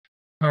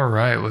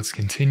Alright, let's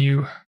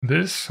continue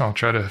this. I'll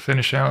try to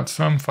finish out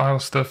some file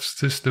stuff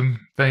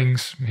system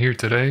things here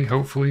today,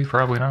 hopefully.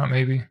 Probably not,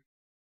 maybe.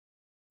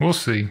 We'll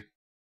see.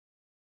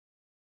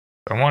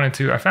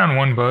 I found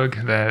one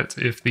bug that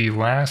if the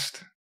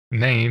last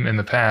name in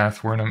the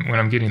path when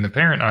I'm getting the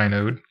parent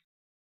inode,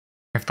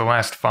 if the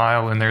last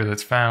file in there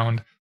that's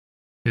found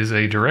is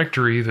a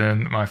directory,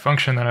 then my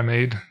function that I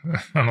made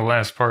on the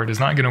last part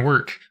is not going to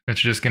work. It's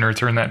just going to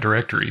return that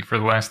directory for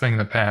the last thing in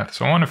the path.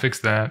 So I want to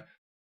fix that.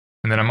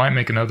 And then I might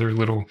make another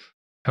little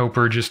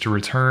helper just to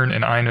return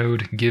an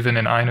inode given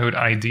an inode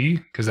ID,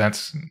 because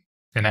that's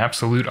an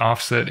absolute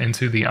offset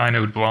into the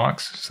inode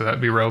blocks. So that'd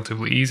be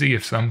relatively easy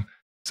if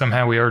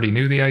somehow we already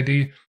knew the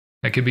ID.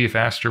 That could be a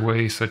faster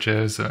way, such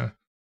as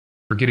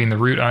for getting the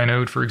root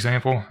inode, for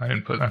example. I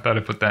thought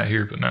I put that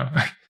here, but no.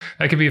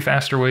 That could be a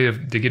faster way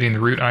to getting the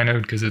root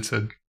inode because it's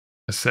a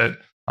set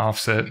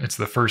offset. It's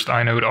the first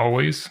inode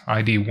always,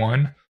 ID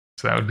 1.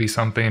 So that would be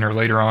something, or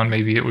later on,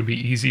 maybe it would be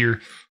easier.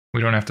 We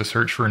don't have to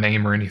search for a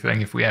name or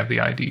anything if we have the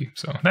ID.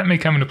 So that may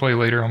come into play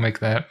later. I'll make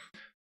that.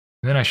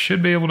 And then I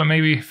should be able to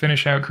maybe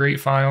finish out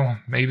create file.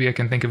 Maybe I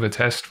can think of a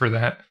test for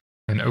that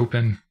and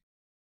open.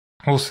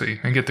 We'll see.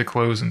 And get to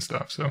close and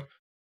stuff. So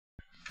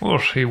we'll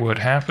see what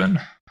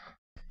happened.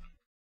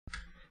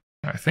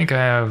 I think I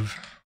have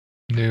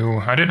new.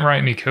 I didn't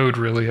write any code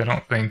really, I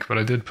don't think, but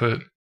I did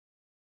put,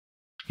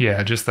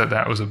 yeah, just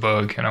that was a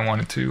bug and I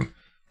wanted to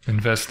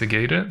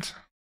investigate it.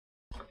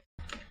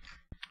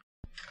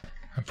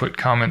 I put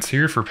comments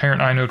here for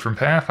parent inode from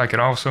path. I could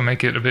also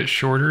make it a bit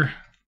shorter,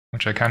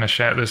 which I kind of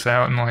shat this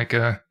out in like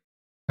a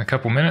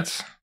couple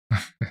minutes.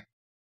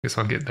 Guess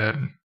I'll get that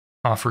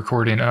off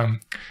recording.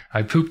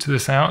 I pooped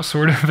this out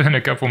sort of in a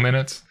couple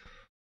minutes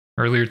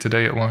earlier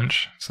today at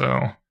lunch,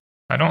 so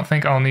I don't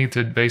think I'll need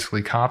to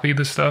basically copy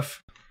the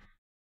stuff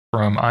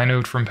from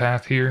inode from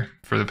path here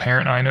for the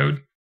parent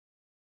inode.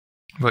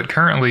 But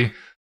currently,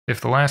 if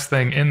the last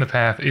thing in the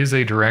path is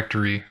a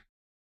directory,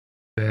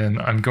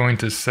 then I'm going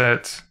to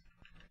set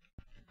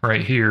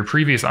right here,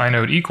 previous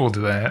inode equal to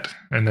that,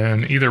 and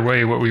then either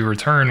way what we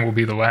return will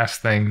be the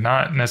last thing,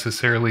 not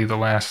necessarily the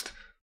last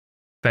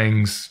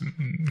thing's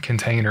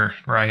container,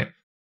 right?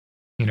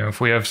 You know,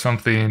 if we have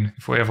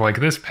like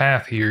this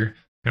path here,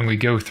 and we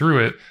go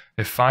through it,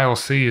 if file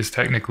C is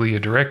technically a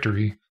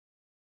directory,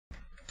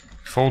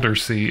 folder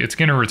C, it's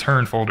going to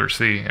return folder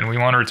C, and we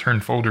want to return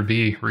folder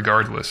B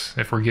regardless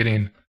if we're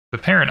getting the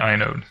parent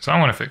inode, so I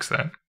want to fix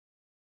that.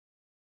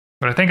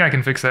 But I think I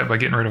can fix that by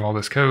getting rid of all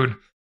this code.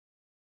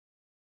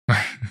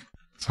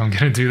 So I'm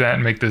going to do that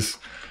and make this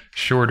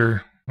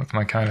shorter with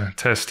my kind of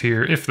test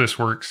here, if this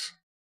works.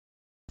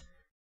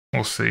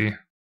 We'll see.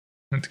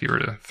 Let's get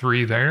rid of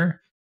 3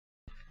 there.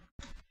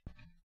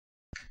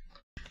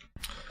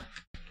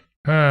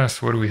 So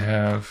what do we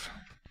have?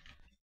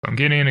 I'm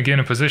getting, again,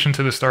 a position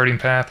to the starting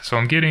path. So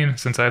I'm getting,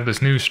 since I have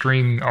this new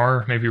string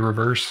R, maybe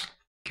reverse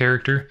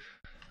character,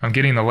 I'm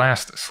getting the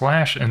last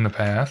slash in the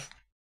path.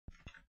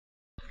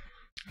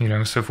 You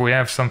know, so if we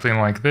have something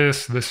like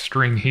this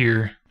string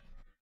here,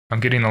 I'm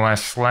getting the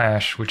last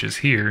slash, which is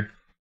here,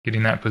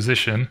 getting that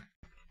position.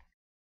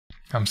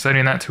 I'm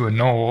setting that to a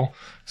null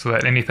so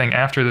that anything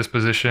after this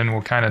position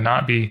will kind of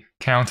not be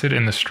counted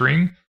in the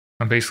string.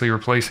 I'm basically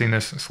replacing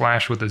this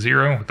slash with a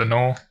 0, with the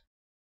null,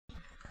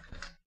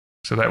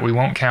 so that we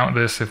won't count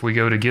this if we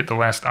go to get the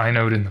last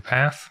inode in the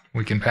path.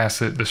 We can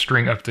pass it the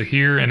string up to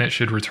here, and it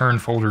should return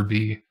folder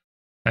B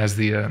as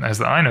the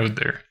inode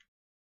there.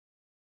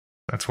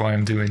 That's why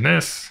I'm doing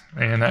this,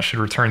 and that should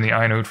return the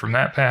inode from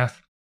that path.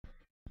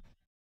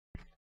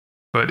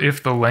 But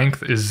if the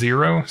length is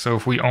 0, so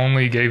if we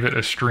only gave it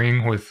a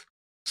string with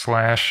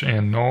slash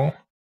and null,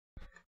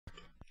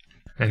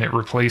 and it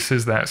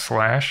replaces that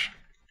slash,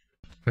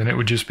 then it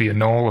would just be a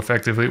null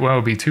effectively. Well, it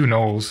would be 2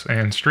 nulls,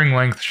 and string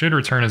length should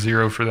return a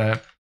 0 for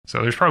that.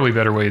 So there's probably a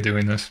better way of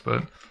doing this,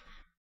 but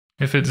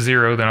if it's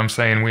 0, then I'm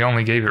saying we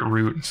only gave it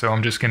root, so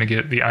I'm just going to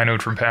get the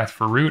inode from path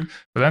for root.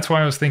 But that's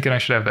why I was thinking I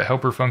should have the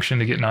helper function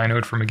to get an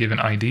inode from a given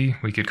ID.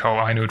 We could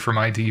call inode from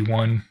ID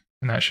 1,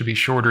 and that should be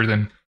shorter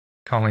than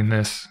calling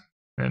this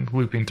and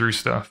looping through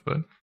stuff.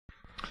 But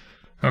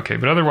okay,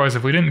 but otherwise,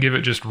 if we didn't give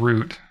it just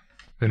root,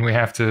 then we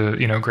have to,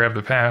 you know, grab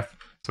the path.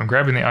 So I'm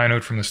grabbing the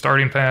inode from the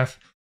starting path.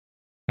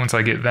 Once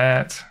I get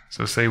that,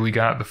 so say we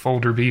got the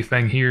folder B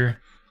thing here,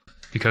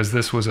 because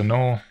this was a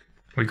null,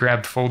 we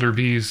grabbed folder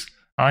B's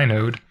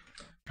inode.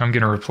 I'm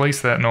going to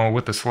replace that null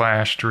with the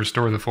slash to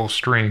restore the full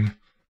string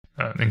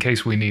in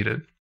case we need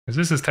it. Because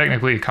this is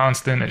technically a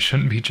constant, it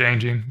shouldn't be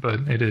changing,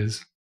 but it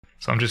is.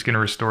 So I'm just going to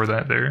restore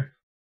that there.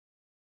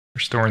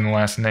 Restoring the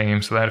last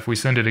name so that if we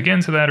send it again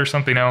to that or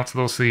something else,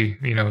 they'll see,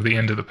 you know, the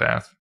end of the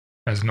path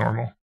as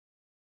normal.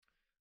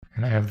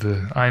 And I have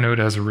the inode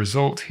as a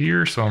result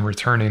here, so I'm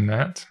returning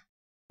that.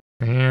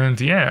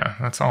 And yeah,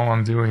 that's all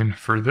I'm doing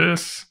for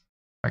this.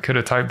 I could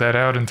have typed that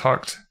out and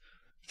talked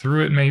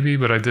through it maybe,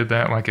 but I did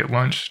that like at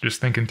lunch, just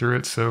thinking through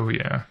it, so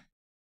yeah.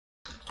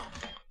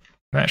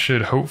 That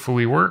should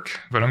hopefully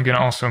work, but I'm going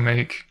to also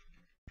make,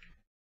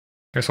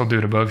 I guess I'll do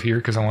it above here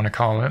because I want to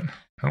call it.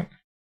 Oh.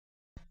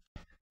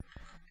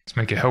 Let's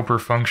make a helper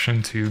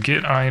function to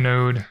get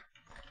inode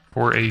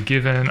for a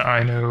given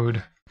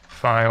inode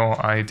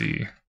file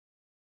ID.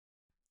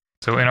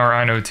 So in our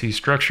inode t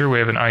structure, we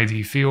have an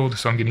ID field,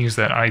 so I'm going to use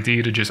that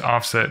ID to just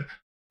offset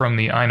from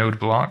the inode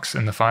blocks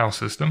in the file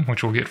system,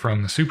 which we'll get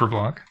from the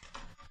superblock.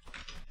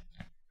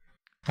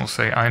 We'll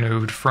say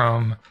inode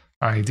from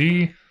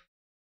ID,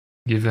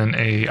 given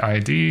a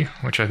ID,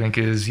 which I think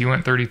is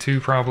uint32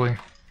 probably.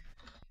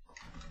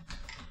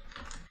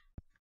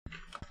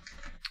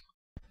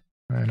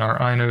 And our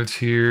inodes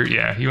here,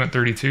 yeah,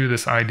 uint32,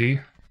 this ID.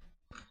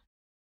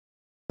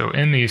 So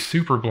in the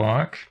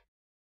superblock,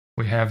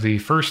 we have the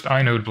first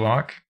inode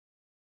block.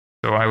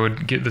 So I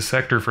would get the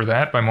sector for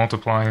that by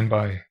multiplying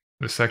by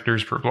the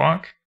sectors per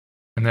block.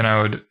 And then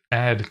I would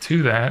add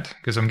to that,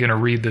 because I'm going to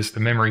read this to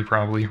memory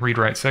probably,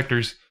 read-write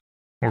sectors.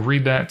 We'll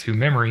read that to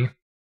memory,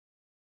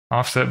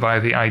 offset by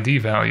the ID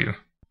value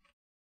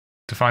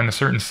to find the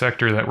certain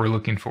sector that we're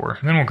looking for.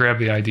 And then we'll grab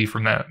the ID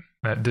from that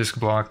disk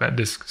block, that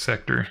disk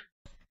sector.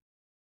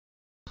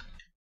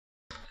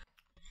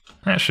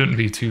 That shouldn't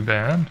be too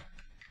bad.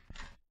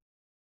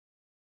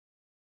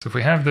 So if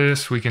we have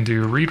this, we can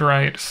do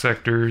read-write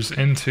sectors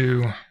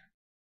into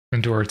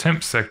our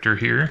temp sector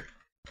here.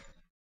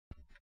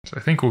 So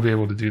I think we'll be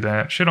able to do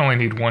that. Should only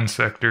need one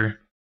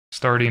sector,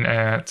 starting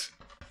at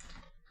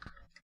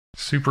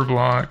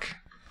superblock,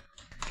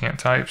 can't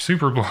type,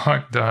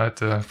 superblock dot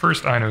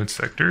first inode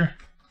sector.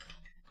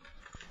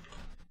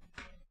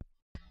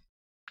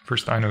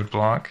 First inode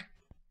block.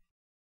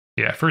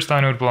 Yeah, first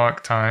inode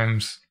block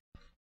times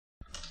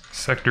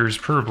sectors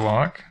per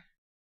block.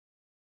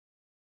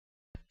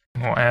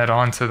 We'll add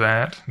on to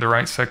that the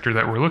right sector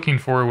that we're looking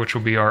for, which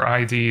will be our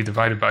ID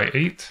divided by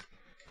 8.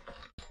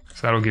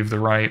 So that'll give the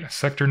right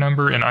sector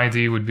number, and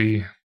ID would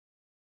be,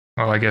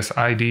 well, I guess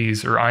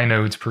IDs or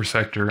inodes per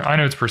sector.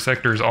 Inodes per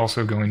sector is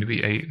also going to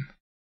be 8,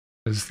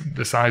 because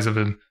the size of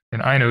an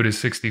inode is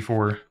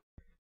 64.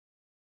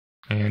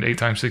 And 8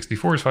 times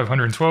 64 is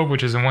 512,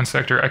 which is in one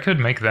sector. I could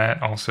make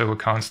that also a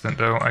constant,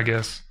 though, I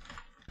guess.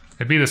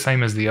 It'd be the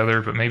same as the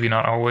other, but maybe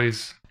not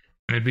always.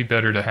 And it'd be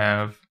better to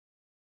have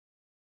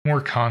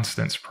more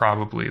constants,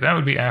 probably. That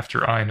would be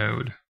after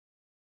inode.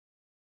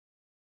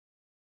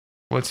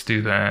 Let's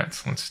do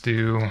that. Let's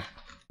do...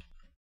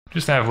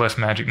 just have less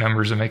magic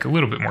numbers and make a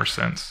little bit more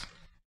sense.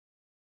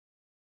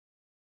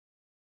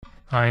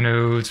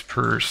 Inodes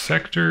per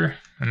sector,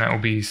 and that will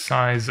be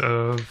size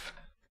of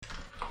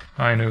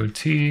inode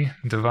t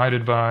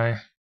divided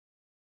by...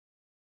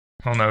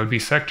 well, no, it would be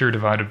sector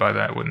divided by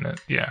that, wouldn't it?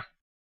 Yeah.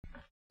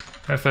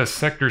 FS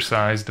sector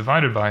size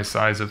divided by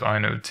size of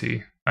inode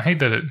t. I hate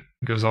that it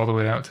goes all the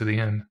way out to the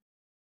end.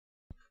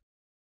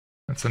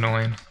 That's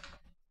annoying.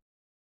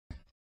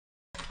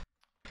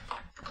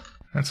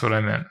 That's what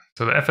I meant.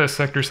 So the FS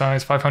sector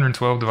size,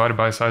 512 divided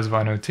by size of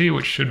inode t,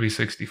 which should be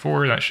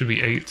 64. That should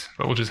be 8,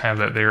 but we'll just have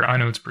that there.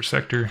 Inodes per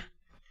sector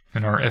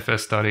in our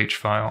fs.h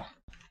file.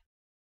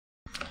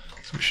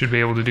 So we should be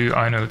able to do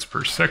inodes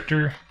per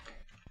sector.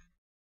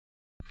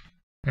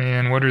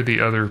 And what are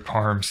the other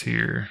params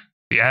here?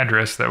 The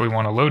address that we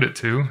want to load it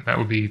to, that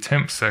would be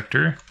temp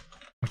sector,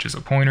 which is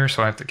a pointer,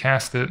 so I have to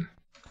cast it.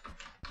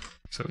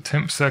 So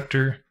temp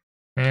sector,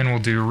 and we'll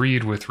do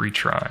read with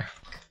retry.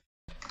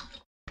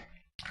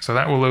 So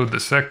that will load the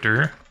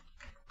sector.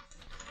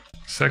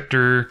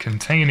 Sector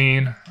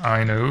containing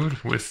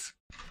inode with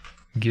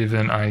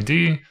given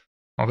ID,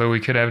 although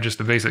we could have just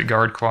a basic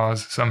guard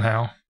clause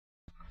somehow.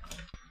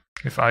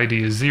 If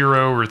ID is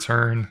 0,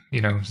 return,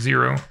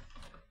 0.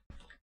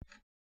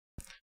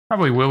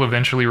 Probably will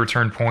eventually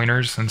return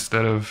pointers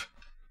instead of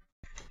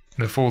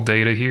the full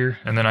data here,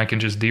 and then I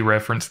can just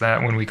dereference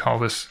that when we call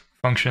this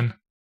function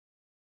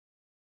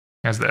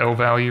as the L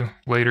value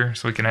later,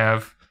 so we can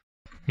have,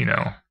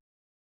 inode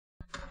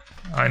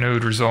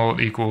result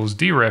equals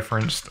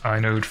dereferenced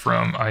inode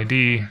from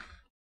ID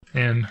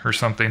in or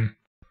something,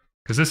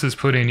 because this is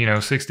putting,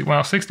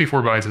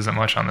 64 bytes isn't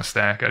much on the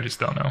stack, I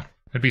just don't know.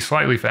 It'd be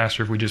slightly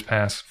faster if we just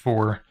pass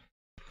 4,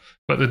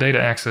 but the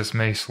data access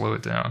may slow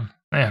it down.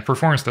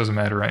 Performance doesn't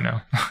matter right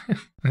now.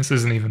 This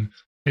isn't even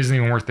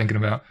worth thinking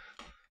about.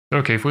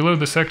 Okay, if we load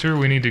the sector,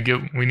 we need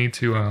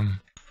to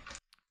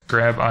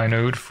grab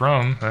inode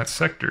from that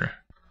sector.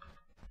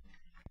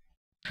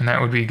 And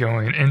that would be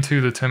going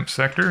into the temp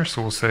sector,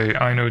 so we'll say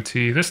inode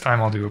t, this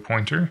time I'll do a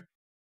pointer.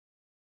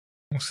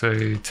 We'll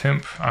say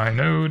temp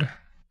inode,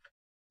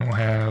 we'll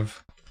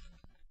have,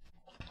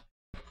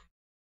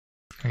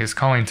 I guess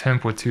calling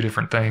temp with 2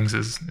 different things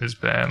is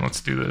bad. Let's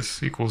do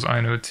this, equals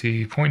inode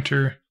t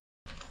pointer,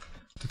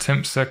 the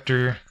temp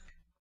sector,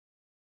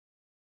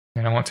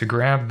 and I want to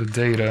grab the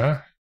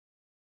data.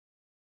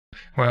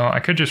 Well,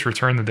 I could just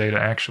return the data,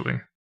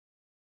 actually.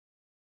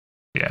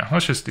 Yeah,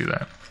 let's just do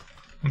that.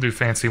 We'll do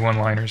fancy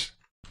one-liners.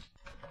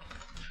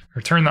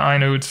 Return the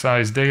inode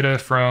size data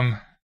from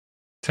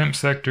temp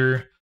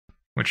sector,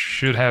 which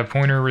should have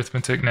pointer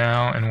arithmetic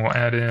now, and we'll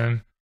add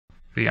in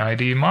the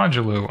ID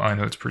modulo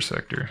inodes per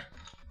sector.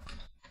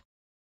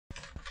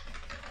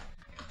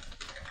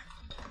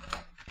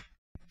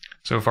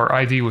 So if our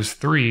ID was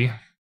 3,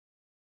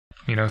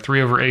 You know,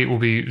 3 over 8 will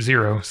be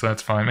 0, so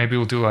that's fine. Maybe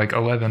we'll do like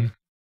 11,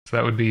 so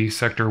that would be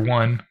sector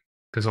 1,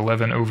 because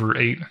 11 over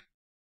 8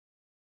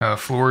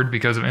 floored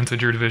because of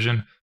integer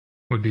division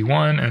would be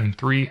 1, and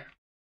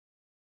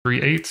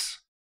 3/8.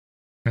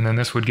 And then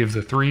this would give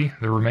the 3,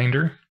 the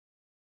remainder.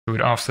 It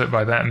would offset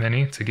by that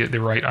many to get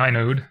the right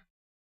inode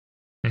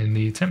in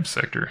the temp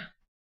sector.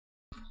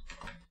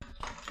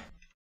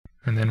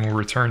 And then we'll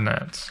return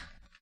that.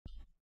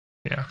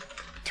 Yeah,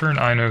 return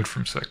inode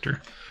from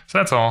sector. So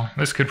that's all.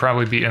 This could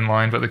probably be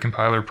inline, but the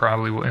compiler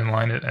probably will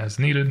inline it as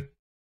needed.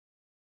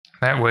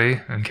 That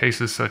way, in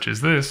cases such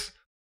as this,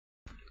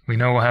 we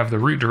know we'll have the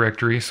root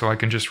directory, so I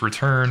can just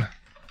return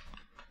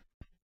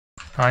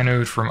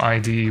inode from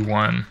ID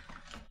 1.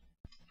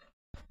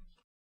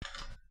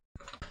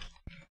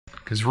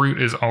 Because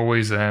root is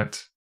always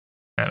at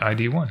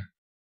ID 1.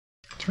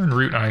 Return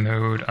root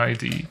inode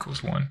ID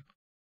equals 1.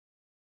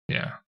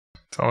 Yeah,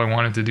 that's all I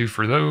wanted to do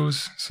for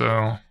those,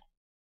 so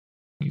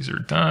these are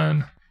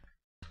done.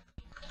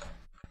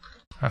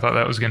 I thought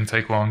that was going to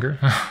take longer.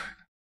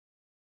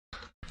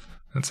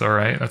 That's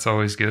alright, that's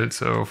always good.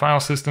 So file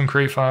system,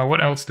 create file.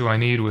 What else do I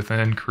need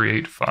within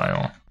create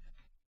file?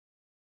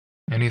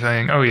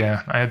 Anything? Oh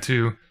yeah, I had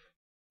to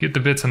get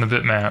the bits in the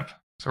bitmap.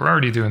 So we're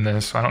already doing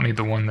this, so I don't need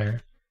the 1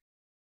 there.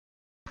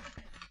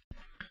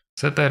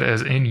 Set that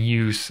as in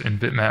use in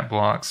bitmap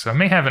blocks. So I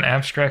may have an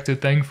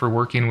abstracted thing for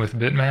working with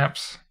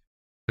bitmaps,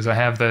 because I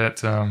have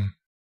that,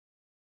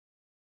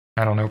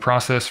 I don't know,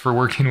 process for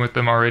working with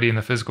them already in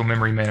the physical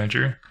memory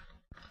manager.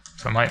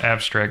 So I might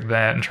abstract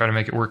that and try to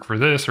make it work for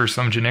this, or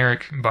some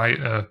generic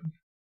byte,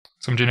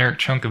 some generic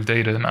chunk of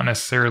data, not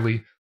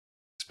necessarily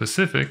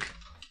specific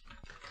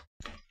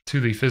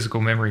to the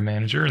physical memory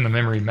manager and the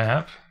memory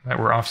map that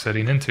we're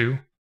offsetting into,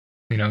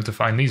 you know, to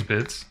find these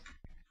bits.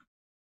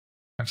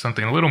 Have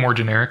something a little more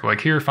generic,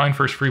 like here, find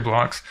first free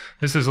blocks.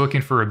 This is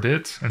looking for a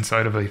bit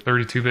inside of a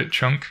 32-bit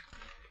chunk,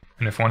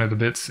 and if one of the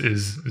bits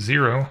is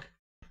 0,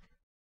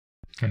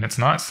 and it's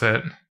not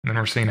set, then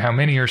we're seeing how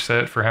many are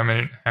set for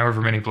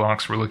however many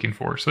blocks we're looking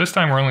for. So this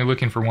time we're only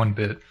looking for 1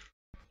 bit.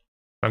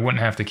 I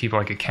wouldn't have to keep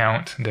like a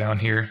count down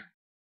here.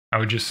 I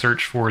would just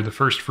search for the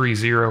first free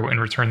 0 and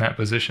return that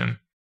position.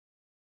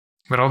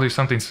 But I'll do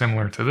something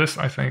similar to this,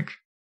 I think.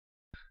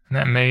 And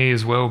that may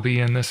as well be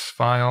in this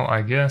file,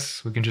 I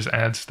guess. We can just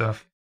add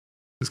stuff.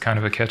 This is kind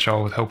of a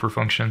catch-all with helper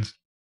functions.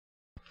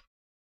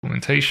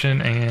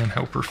 Implementation and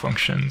helper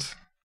functions.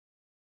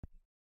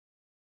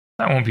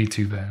 That won't be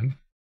too bad.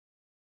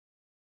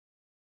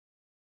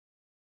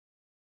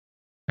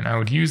 And I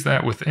would use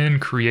that within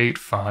create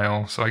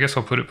file, so I guess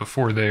I'll put it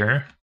before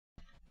there.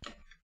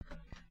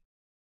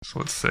 So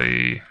let's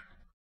say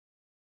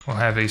we'll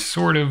have a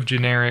sort of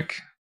generic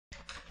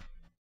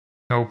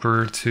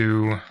helper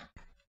to,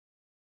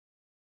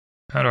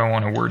 how do I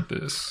want to word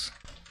this?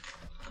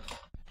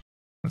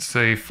 Let's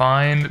say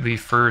find the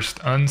first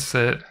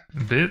unset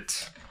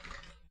bit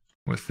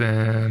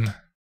within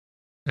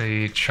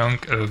a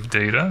chunk of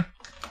data.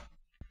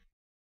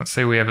 Let's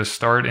say we have a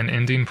start and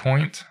ending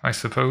point, I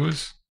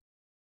suppose,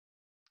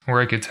 where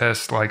I could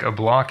test like a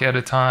block at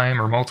a time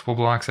or multiple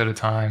blocks at a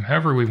time,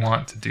 however we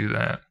want to do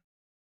that.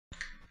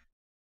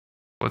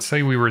 Let's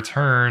say we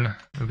return,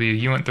 it'll be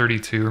a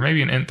uint32, or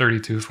maybe an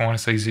int32 if I want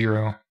to say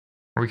 0,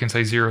 or we can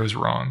say 0 is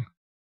wrong.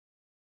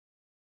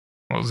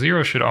 Well,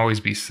 0 should always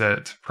be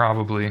set,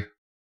 probably,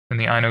 in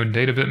the inode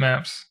data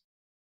bitmaps.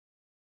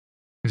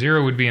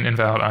 0 would be an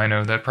invalid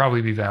inode, that'd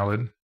probably be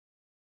valid.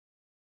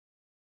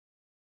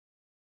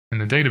 And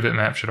the data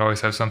bitmap should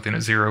always have something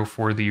at 0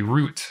 for the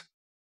root.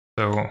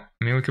 So, I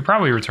mean, we could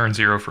probably return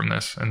 0 from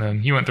this, and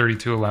then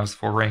uint32 allows the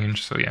full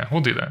range, so yeah,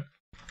 we'll do that.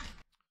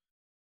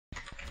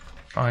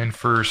 Find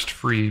first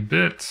free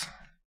bit.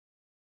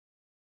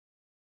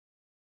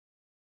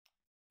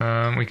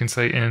 We can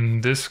say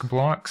in disk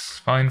blocks,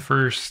 find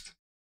first.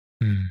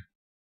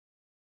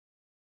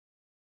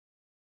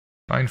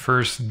 Find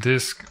first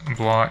disk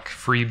block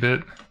free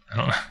bit. I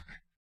don't know.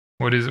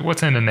 What is it?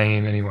 What's in the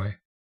name anyway?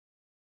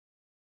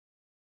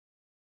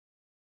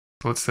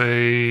 So let's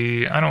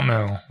say, I don't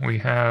know, we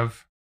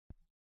have,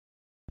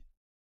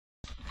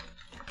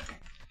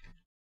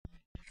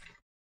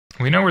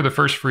 we know where the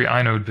first free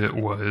inode bit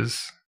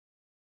was,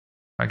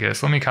 I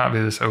guess. Let me copy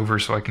this over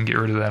so I can get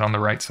rid of that on the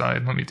right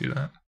side. Let me do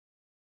that.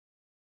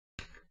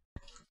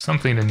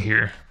 Something in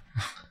here.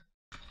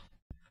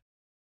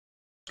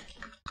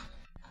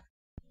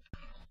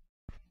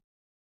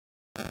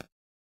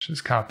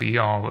 Just copy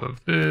all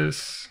of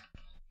this.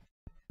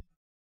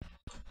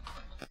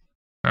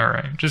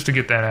 Alright, just to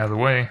get that out of the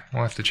way,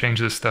 we'll have to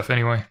change this stuff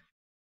anyway.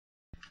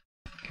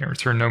 Can't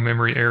return no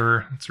memory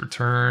error. Let's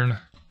return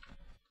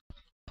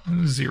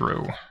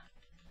 0.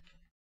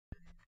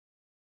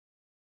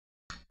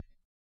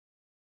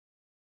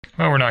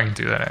 Well, we're not going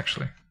to do that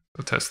actually.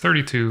 So test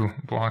 32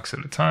 blocks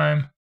at a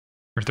time,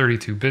 or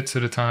 32 bits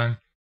at a time.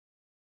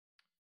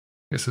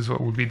 This is what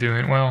we'll be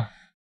doing. Well,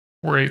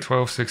 4, 8,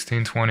 12,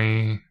 16,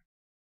 20,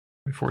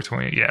 24,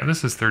 28. Yeah,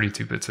 this is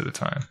 32 bits at a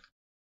time.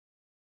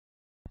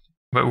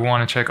 But we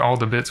want to check all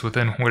the bits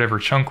within whatever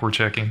chunk we're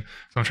checking.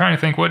 So I'm trying to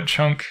think, what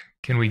chunk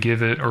can we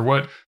give it, or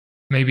what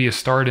maybe a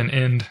start and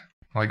end,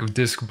 like a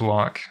disk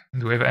block.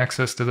 Do we have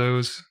access to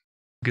those?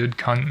 Good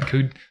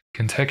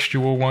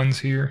contextual ones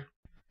here.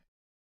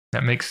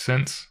 That makes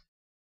sense.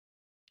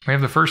 We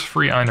have the first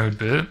free inode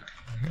bit.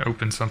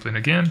 Open something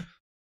again.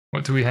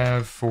 What do we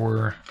have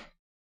for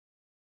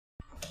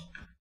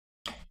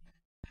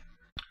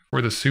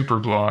the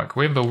superblock?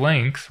 We have the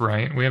length,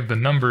 right? We have the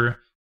number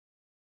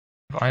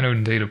of inode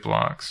and data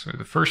blocks. So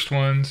the first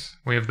ones,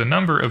 we have the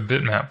number of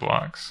bitmap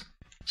blocks.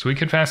 So we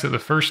could pass it the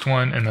first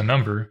one and the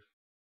number,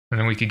 and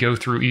then we could go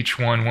through each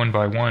one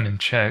by one and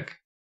check.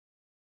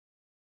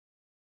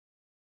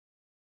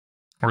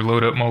 Or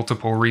load up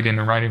multiple reading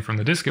and writing from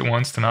the disk at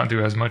once to not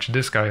do as much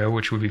disk I/O,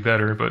 which would be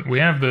better. But we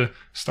have the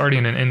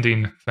starting and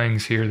ending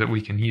things here that we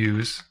can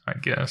use, I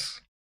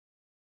guess.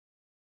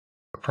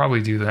 I'll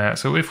probably do that.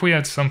 So if we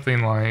had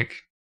something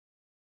like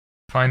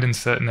find and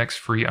set next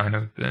free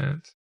inode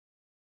bit.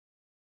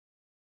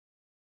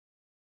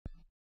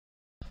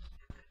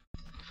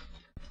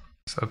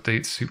 Let's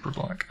update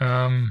superblock.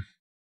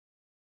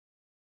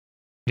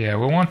 Yeah,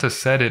 we'll want to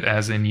set it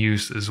as in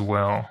use as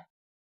well.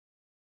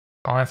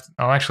 I'll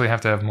actually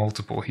have to have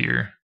multiple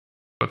here,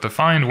 but the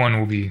find one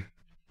will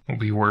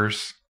be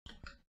worse.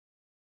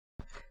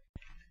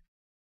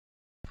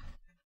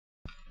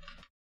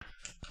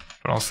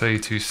 But I'll say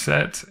to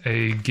set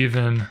a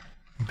given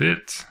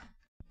bit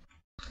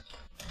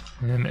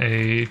in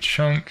a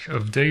chunk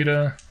of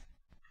data.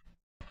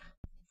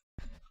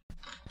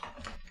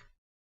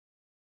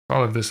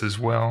 I'll have this as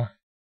well.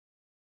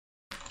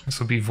 This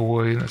will be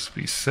void. This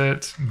will be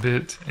set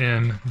bit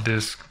in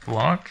disk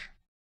block.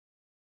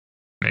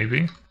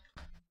 Maybe.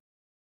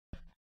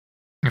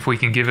 If we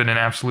can give it an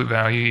absolute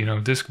value, you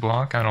know, disk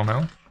block, I don't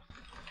know.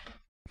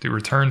 Do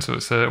return, so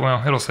it said,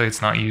 well, it'll say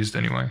it's not used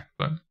anyway,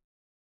 but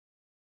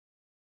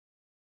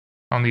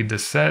I'll need to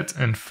set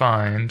and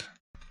find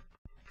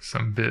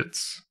some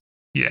bits.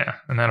 Yeah,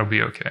 and that'll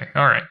be okay.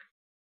 All right.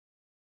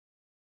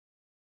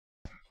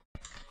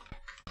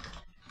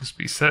 This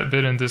will be set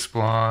bit in disk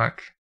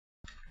block.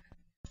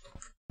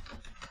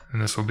 And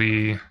this will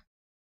be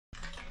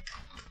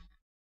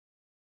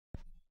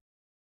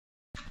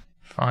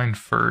find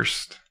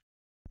first.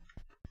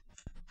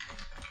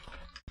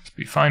 This will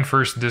be find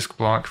first disk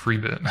block free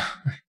bit.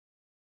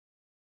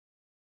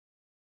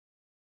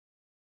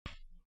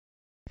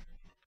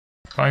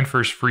 Find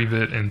first free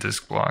bit in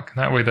disk block.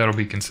 That way that'll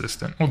be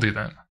consistent. We'll do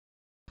that.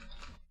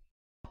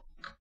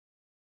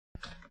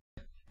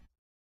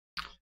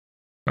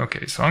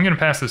 Okay, so I'm going to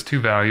pass this two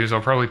values. I'll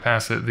probably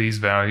pass it these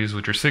values,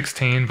 which are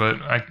 16, but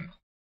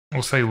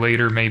we'll say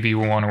later maybe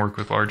we'll want to work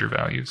with larger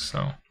values.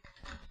 So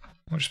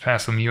we'll just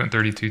pass them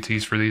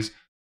uint32ts for these.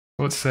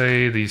 Let's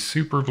say the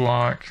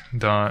superblock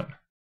dot.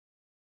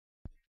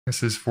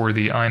 This is for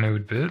the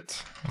inode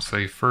bit. We'll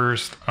say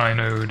first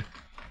inode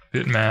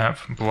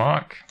bitmap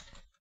block.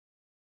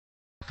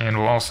 And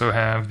we'll also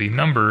have the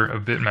number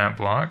of bitmap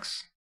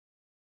blocks.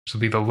 This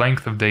will be the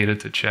length of data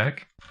to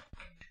check.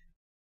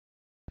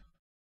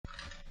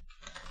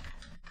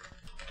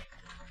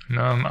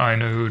 Num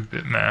inode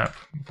bitmap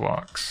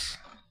blocks.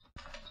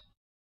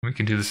 We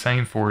can do the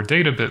same for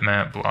data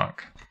bitmap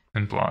block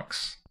and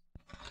blocks.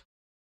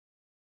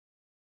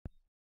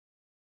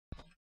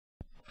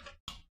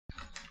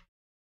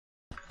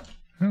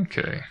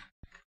 Okay,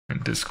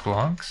 and disk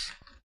blocks.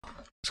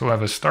 So we'll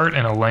have a start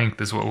and a length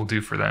is what we'll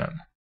do for that.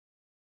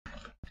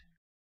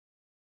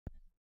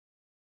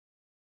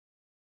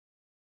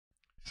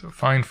 So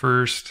find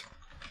first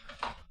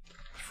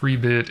free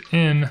bit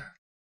in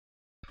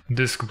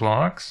disk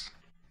blocks.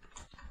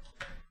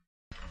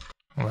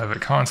 We'll have a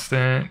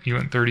constant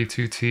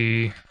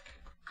uint32t.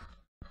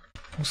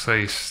 We'll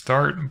say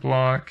start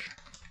block.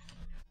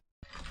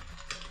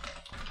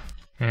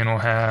 And we'll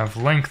have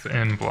length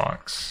in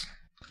blocks.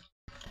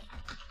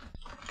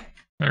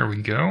 There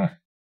we go.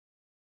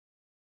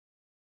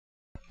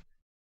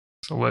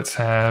 So let's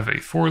have a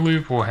for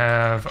loop. We'll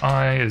have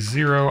I is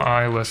 0,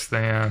 I less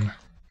than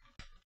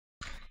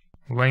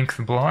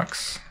length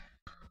blocks.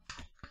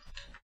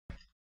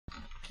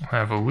 We'll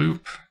have a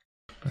loop.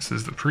 This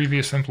is the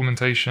previous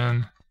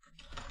implementation.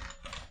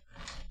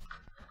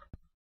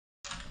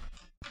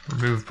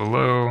 Remove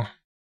below.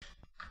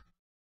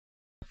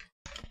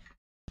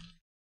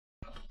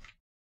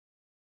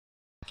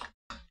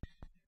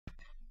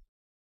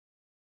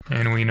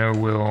 And we know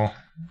we'll,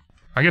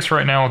 I guess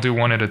right now I'll do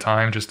one at a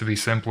time just to be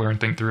simpler and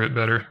think through it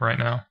better right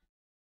now.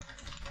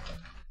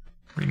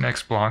 Read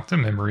next block to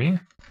memory.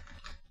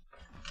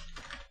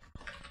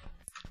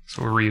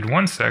 So we'll read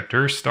one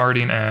sector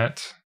starting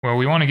at, well,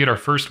 we want to get our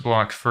first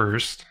block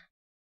first.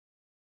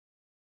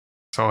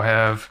 So I'll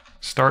have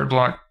start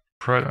block,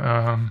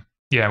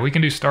 yeah, we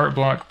can do start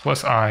block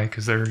plus I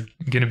because they're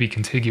going to be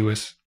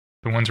contiguous,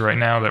 the ones right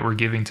now that we're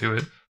giving to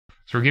it.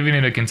 So we're giving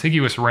it a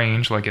contiguous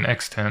range like an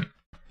extent.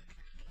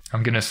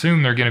 I'm going to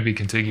assume they're going to be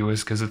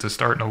contiguous because it's a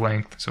start and a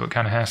length, so it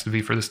kind of has to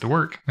be for this to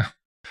work. But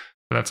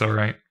that's all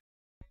right.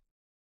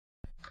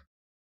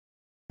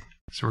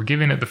 So we're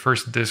giving it the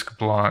first disk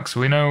block. So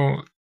we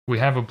know we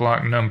have a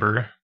block number,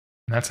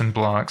 and that's in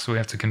blocks, so we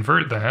have to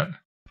convert that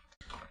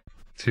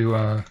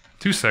to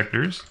 2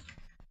 sectors.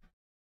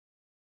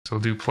 So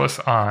we'll do plus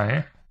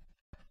I.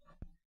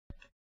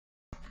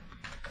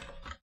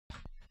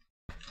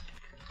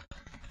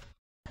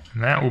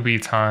 And that will be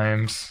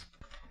times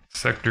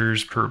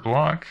sectors per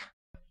block.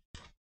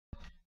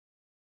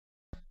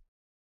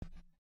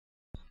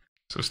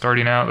 So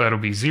starting out, that'll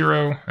be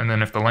 0, and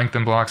then if the length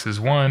in blocks is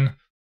 1,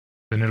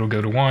 then it'll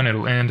go to 1,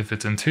 it'll end. If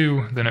it's in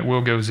 2, then it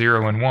will go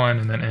 0 and 1,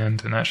 and then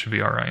end, and that should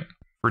be alright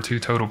for 2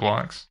 total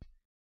blocks.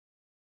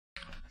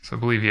 So I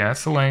believe, yeah,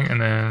 that's the length, and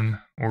then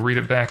we'll read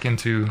it back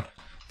into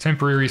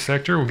temporary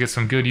sector. We'll get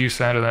some good use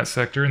out of that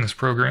sector in this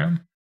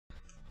program.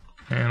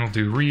 And we'll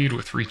do read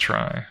with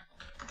retry.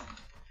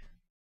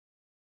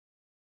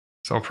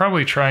 So I'll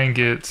probably try and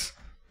get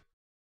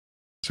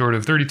sort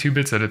of 32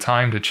 bits at a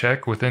time to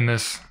check within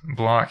this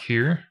block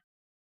here.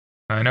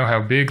 I know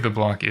how big the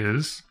block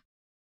is.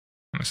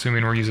 I'm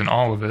assuming we're using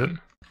all of it,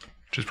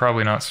 which is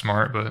probably not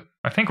smart, but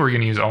I think we're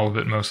going to use all of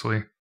it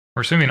mostly.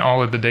 We're assuming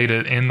all of the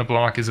data in the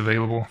block is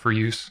available for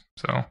use,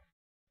 so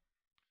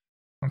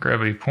I'll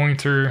grab a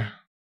pointer.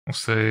 We'll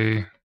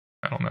say,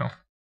 I don't know,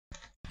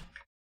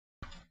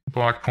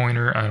 block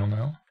pointer, I don't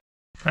know.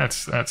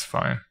 That's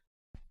fine.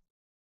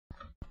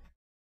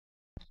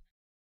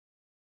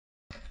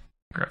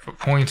 Grab a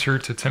pointer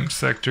to temp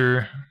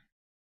sector,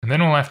 and then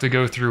we'll have to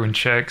go through and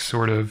check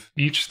sort of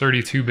each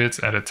 32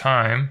 bits at a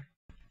time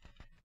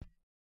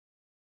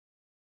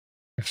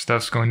if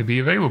stuff's going to be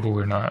available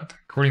or not.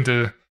 According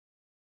to,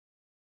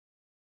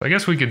 I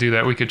guess we could do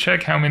that. We could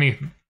check how many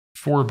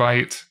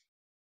 4-byte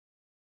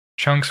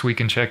chunks we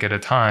can check at a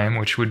time,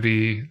 which would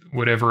be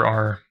whatever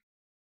our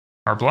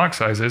block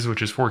size is,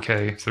 which is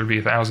 4K, so there'd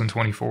be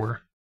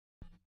 1024.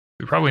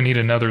 We probably need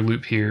another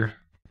loop here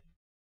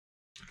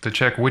to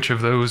check which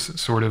of those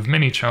sort of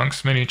mini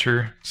chunks,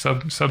 miniature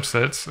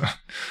subsets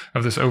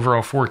of this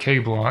overall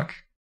 4K block.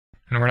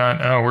 And we're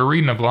not, oh, we're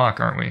reading a block,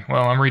 aren't we?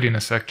 Well, I'm reading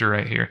a sector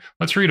right here.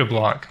 Let's read a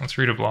block. Let's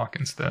read a block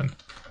instead.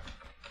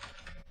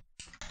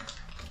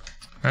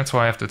 That's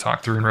why I have to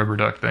talk through and rubber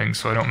duck things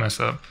so I don't mess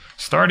up.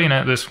 Starting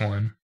at this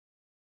one,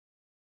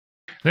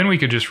 then we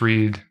could just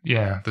read,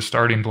 yeah, the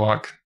starting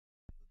block.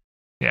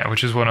 Yeah,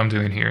 which is what I'm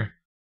doing here.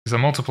 Because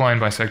I'm multiplying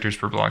by sectors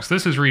per blocks.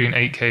 This is reading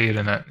 8K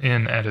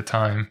in at a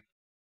time.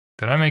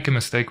 Did I make a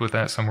mistake with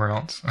that somewhere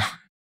else?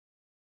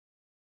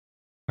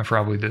 I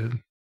probably did.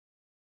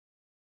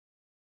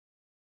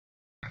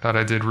 I thought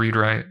I did read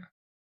right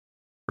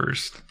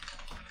first.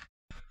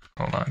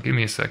 Hold on, give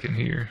me a second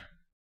here.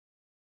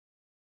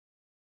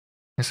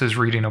 This is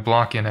reading a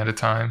block in at a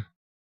time.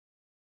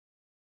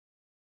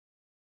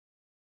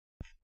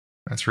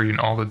 That's reading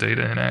all the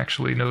data in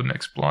actually. No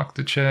next block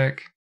to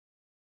check.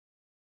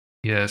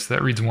 Yes,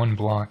 that reads 1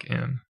 block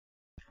in.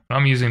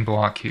 I'm using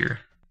block here.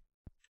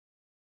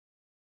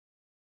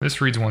 This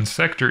reads 1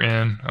 sector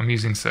in. I'm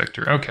using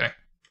sector. Okay.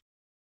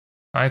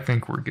 I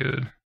think we're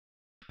good.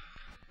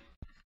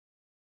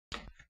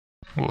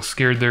 A little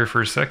scared there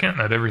for a second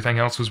that everything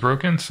else was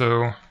broken,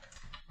 so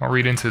I'll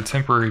read into the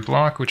temporary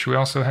block, which we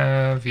also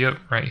have, yep,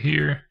 right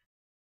here.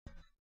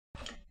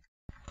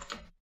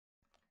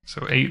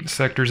 So 8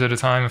 sectors at a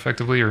time,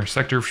 effectively, or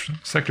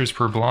sectors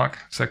per block,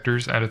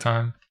 sectors at a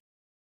time.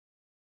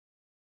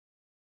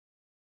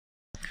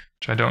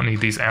 Which I don't need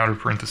these outer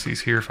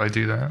parentheses here if I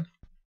do that.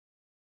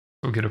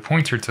 We'll get a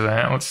pointer to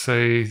that. Let's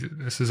say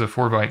this is a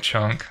 4-byte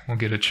chunk. We'll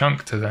get a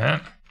chunk to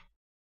that.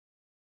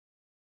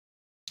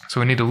 So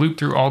we need to loop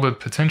through all the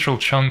potential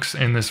chunks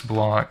in this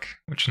block,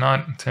 which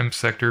not temp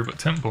sector, but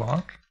temp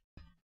block.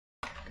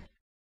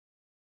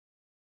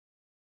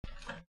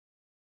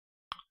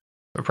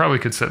 I probably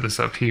could set this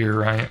up here,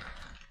 right?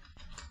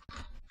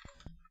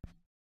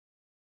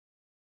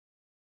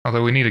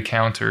 Although we need a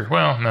counter.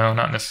 Well, no,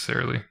 not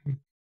necessarily.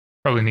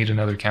 Probably need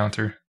another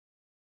counter.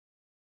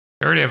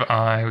 I already have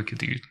I, we could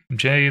do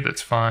J,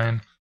 that's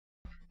fine.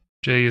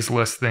 J is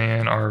less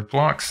than our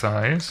block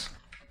size.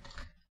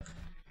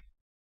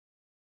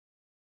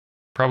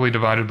 Probably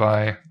divided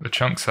by the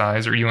chunk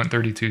size, or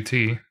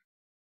uint32t.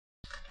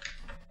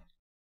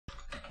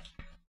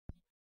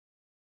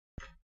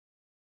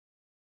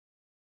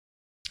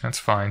 That's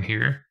fine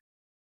here.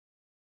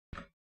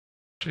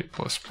 J++.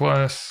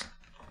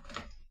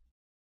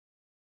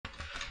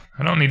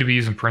 I don't need to be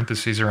using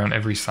parentheses around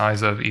every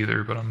size of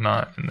either, but I'm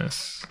not in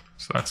this.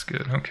 So that's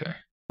good, okay.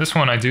 This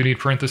one I do need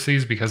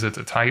parentheses because it's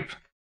a type.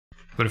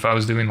 But if I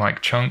was doing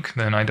like chunk,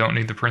 then I don't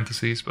need the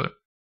parentheses, but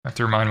I have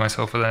to remind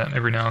myself of that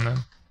every now and then.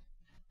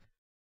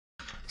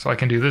 So I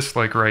can do this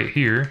like right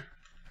here.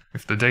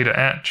 If the data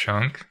at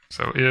chunk,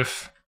 so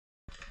if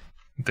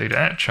data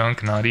at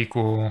chunk not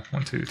equal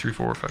 1, 2, 3,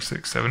 4, 5,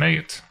 6, 7,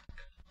 8.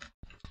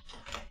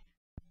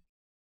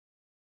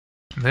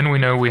 Then we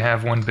know we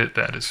have 1 bit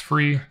that is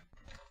free.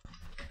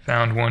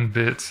 Found 1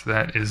 bit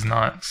that is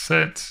not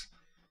set.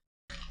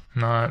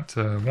 Not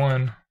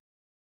 1.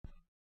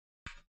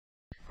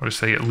 I'll just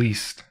say at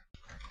least.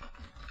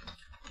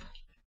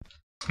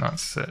 It's not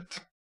set.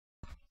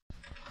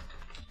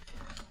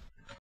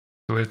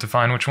 So we have to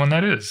find which one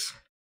that is.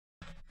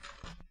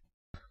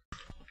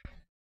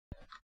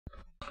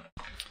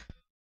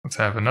 Let's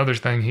have another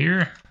thing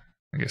here.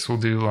 I guess we'll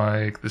do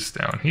like this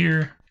down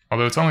here,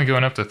 although it's only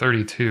going up to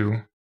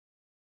 32.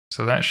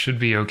 So that should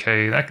be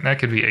okay. That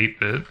could be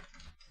 8-bit.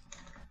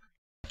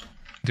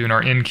 Doing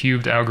our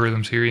n-cubed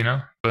algorithms here, you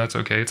know, but that's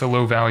okay. It's a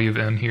low value of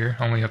n here,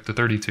 only up to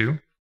 32.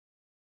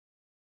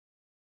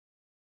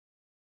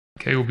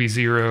 K will be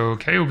 0,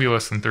 K will be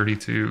less than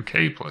 32,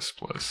 K++.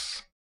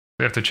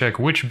 We have to check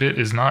which bit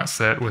is not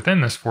set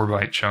within this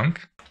 4-byte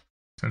chunk,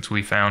 since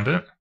we found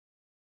it.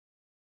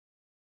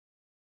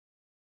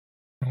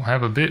 We'll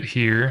have a bit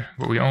here,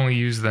 but we only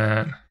use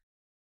that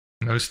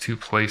in those two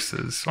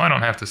places. So I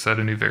don't have to set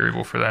a new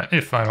variable for that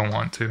if I don't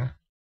want to.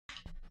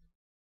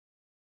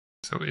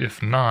 So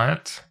if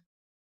not,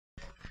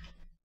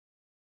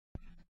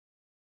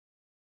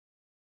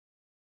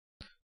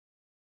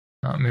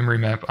 not memory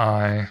map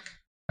I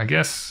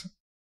guess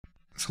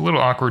it's a little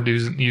awkward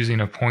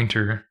using a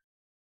pointer,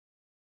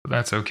 but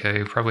that's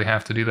okay. Probably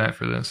have to do that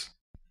for this.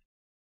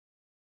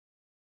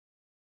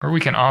 Or we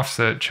can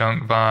offset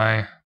chunk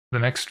by the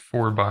next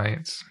 4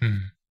 bytes.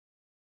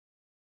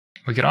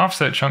 We could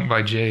offset chunk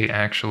by j,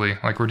 actually,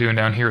 like we're doing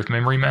down here with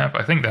memory map.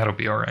 I think that'll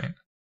be alright.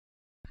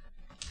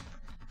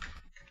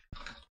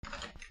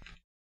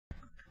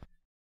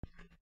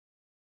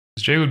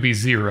 J would be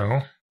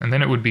 0, and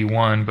then it would be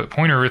 1, but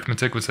pointer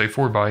arithmetic would say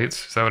 4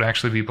 bytes, so that would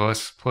actually be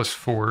plus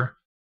 4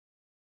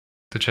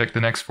 to check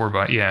the next 4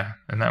 byte. Yeah,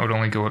 and that would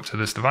only go up to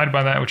this divided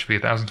by that, which would be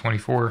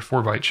 1024,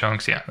 4-byte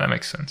chunks. Yeah, that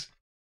makes sense.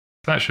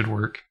 That should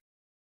work.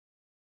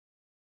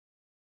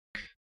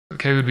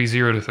 K would be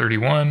 0 to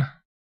 31.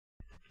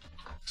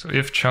 So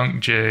if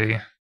chunk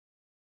j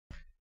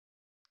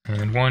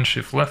and 1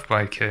 shift left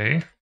by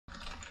k,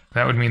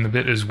 that would mean the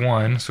bit is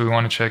 1, so we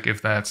want to check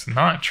if that's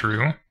not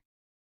true.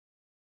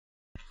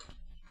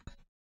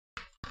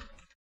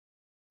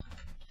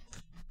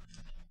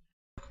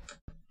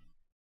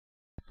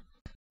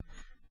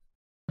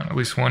 At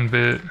least 1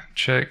 bit,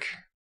 check,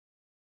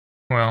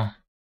 well,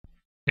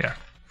 yeah.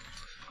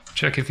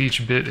 Check if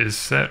each bit is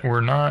set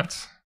or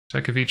not.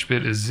 Check if each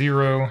bit is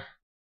 0,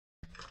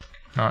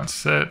 not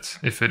set.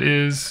 If it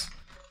is,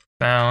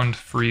 found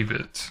free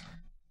bit.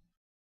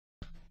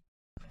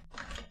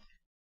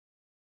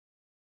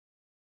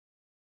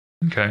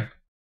 Okay.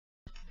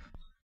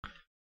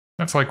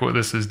 That's like what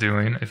this is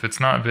doing. If it's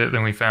not bit,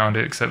 then we found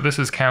it, except this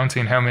is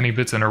counting how many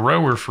bits in a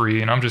row are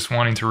free, and I'm just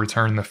wanting to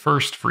return the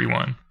first free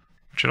one,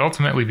 which should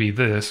ultimately be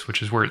this,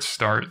 which is where it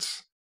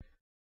starts.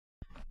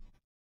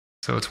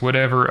 So it's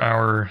whatever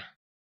our,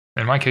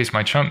 in my case,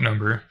 my chunk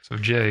number, so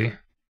j,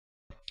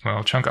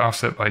 well, chunk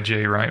offset by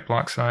j, right?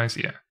 Block size,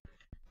 yeah.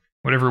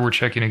 Whatever we're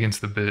checking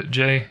against the bit,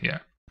 j, yeah.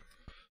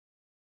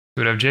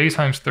 So we'd have j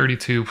times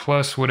 32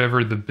 plus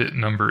whatever the bit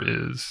number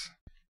is.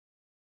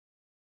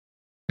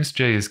 This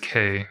j is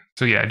k,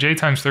 so yeah, j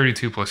times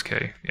 32 plus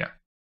k, yeah.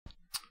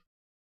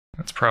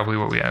 That's probably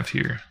what we have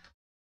here.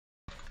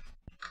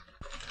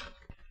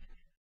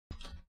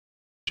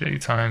 J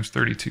times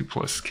 32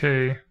 plus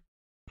k.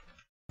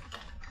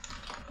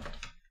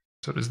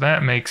 So does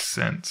that make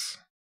sense?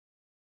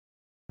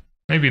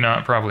 Maybe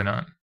not, probably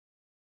not.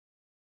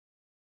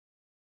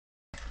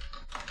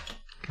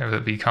 Have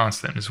that be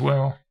constant as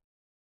well.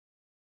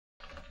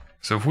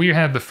 So if we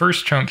had the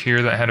first chunk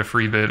here that had a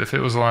free bit, if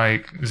it was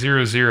like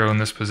 0, 0 in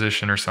this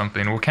position or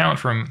something, we'll count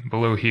from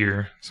below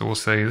here. So we'll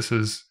say this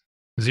is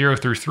 0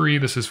 through 3,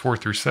 this is 4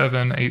 through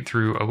 7, 8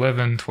 through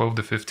 11, 12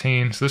 to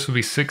 15. So this would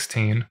be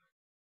 16.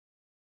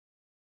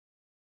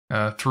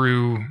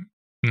 Through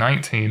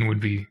 19 would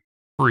be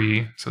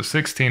free. So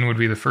 16 would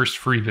be the first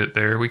free bit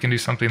there. We can do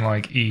something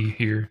like E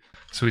here.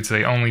 So we'd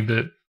say only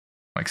bit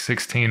like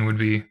 16 would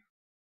be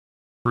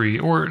free.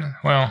 Or,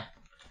 well,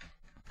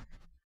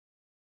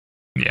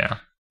 yeah,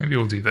 maybe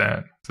we'll do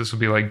that. So this would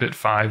be like bit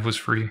 5 was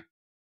free.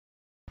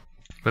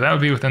 But that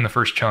would be within the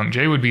first chunk.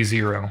 J would be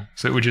 0,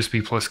 so it would just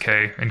be plus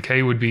k. And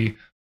k would be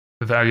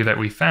the value that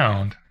we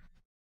found.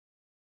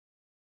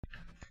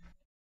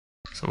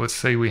 So let's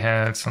say we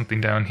had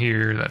something down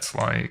here that's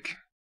like,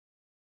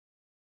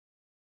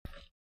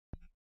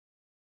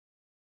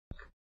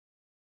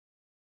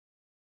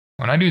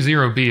 when I do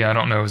 0b, I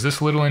don't know, is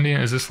this little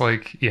endian? Is this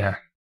like, yeah,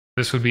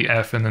 this would be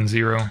f and then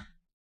 0.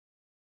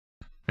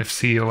 If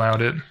C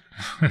allowed it.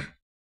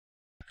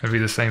 That'd be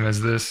the same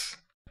as this,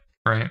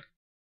 right?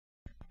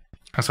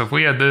 So if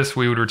we had this,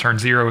 we would return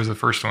 0 as the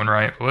first one,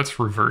 right? But let's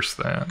reverse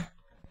that.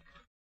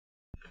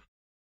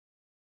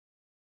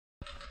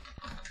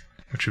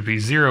 Which would be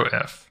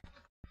 0f.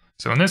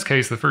 So in this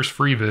case, the first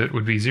free bit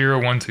would be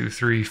 0, 1, 2,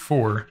 3,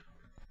 4.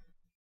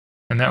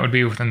 And that would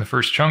be within the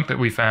first chunk that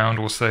we found.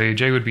 We'll say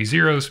j would be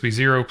 0, this would be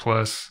 0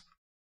 plus,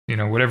 you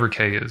know, whatever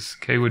k is.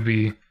 K would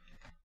be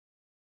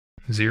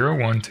 0,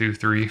 1, 2,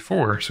 3,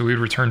 4. So we'd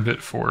return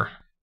bit 4,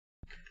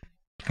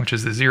 which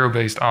is the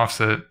 0-based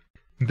offset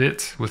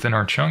bit within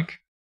our chunk.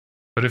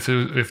 But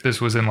if this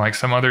was in like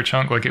some other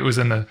chunk, like it was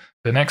in the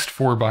next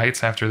 4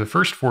 bytes after the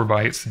first 4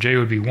 bytes, j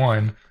would be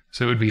 1.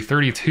 So it would be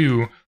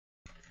 32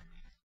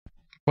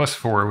 plus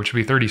 4, which would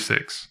be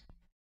 36.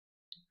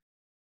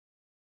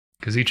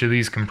 Because each of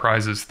these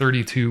comprises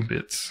 32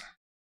 bits.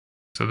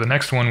 So the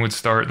next one would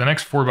start, the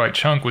next 4-byte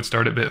chunk would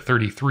start at bit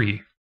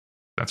 33.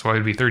 That's why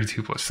it'd be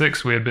 32 plus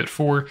 6. We had bit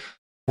 4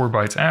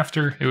 bytes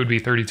after. It would be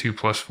 32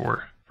 plus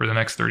 4 for the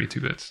next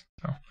 32 bits.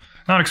 So,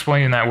 not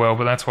explaining that well,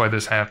 but that's why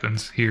this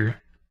happens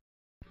here.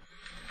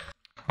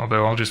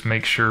 Although I'll just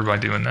make sure by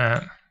doing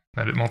that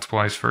it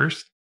multiplies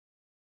first.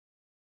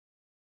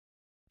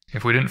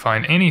 If we didn't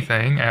find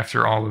anything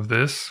after all of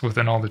this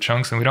within all the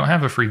chunks, then we don't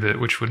have a free bit,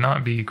 which would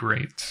not be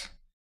great.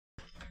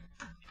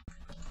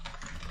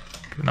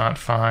 Could not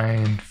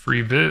find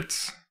free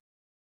bits.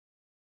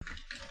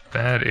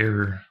 Bad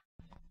error.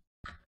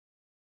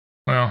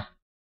 Well,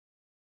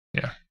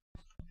 yeah.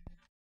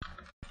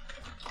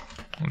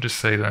 We'll just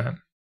say that.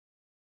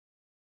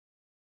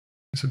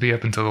 This would be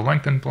up until the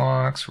lengthened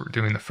blocks. We're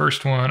doing the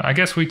first one. I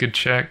guess we could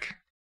check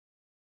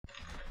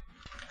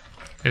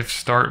if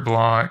start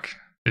block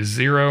is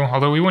 0,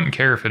 although we wouldn't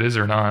care if it is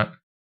or not.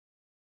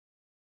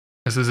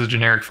 This is a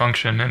generic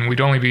function, and we'd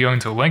only be going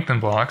to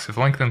lengthened blocks. If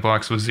lengthened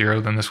blocks was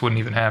 0, then this wouldn't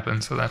even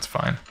happen, so that's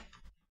fine.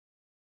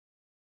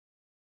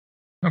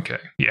 Okay,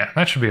 yeah,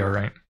 that should be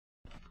alright.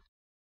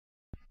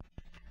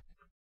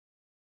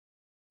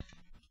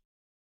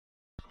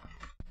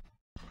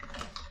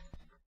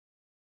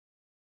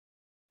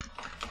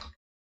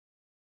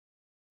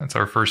 That's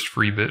our first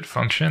free bit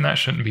function. That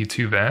shouldn't be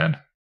too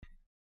bad.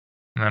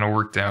 And that'll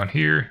work down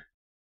here.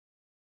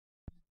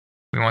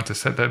 We want to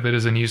set that bit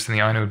as in use in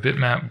the inode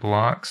bitmap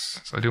blocks.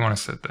 So I do want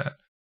to set that.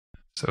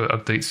 So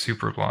update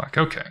superblock.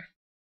 Okay.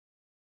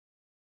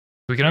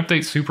 We can update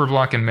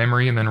superblock in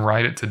memory and then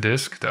write it to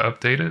disk to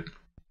update it.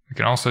 We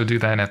can also do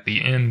that at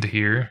the end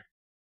here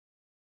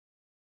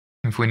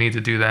if we need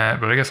to do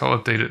that, but I guess I'll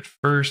update it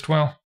first.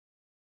 Well,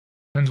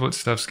 depends what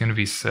stuff's going to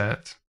be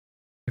set.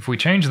 If we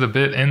change the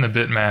bit in the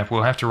bitmap,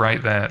 we'll have to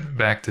write that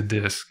back to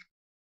disk.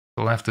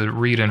 We'll have to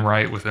read and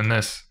write within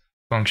this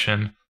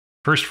function.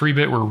 First free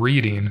bit we're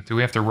reading. Do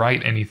we have to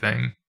write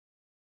anything?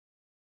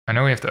 I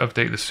know we have to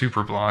update the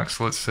superblock,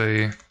 so let's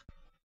say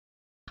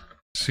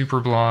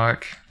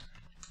superblock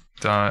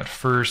dot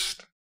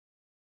first.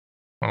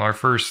 Well, our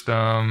first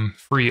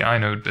free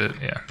inode bit,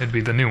 yeah, it'd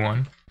be the new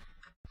one.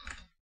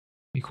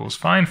 Equals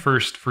find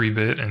first free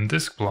bit in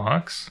disk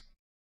blocks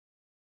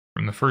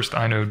from the first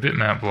inode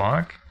bitmap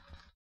block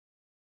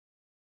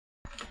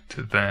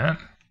to that.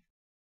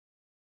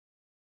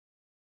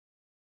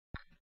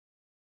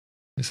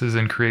 This is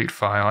in create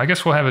file. I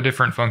guess we'll have a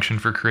different function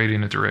for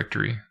creating a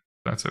directory.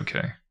 That's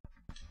okay.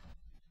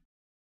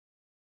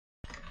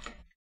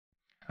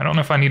 I don't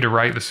know if I need to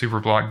write the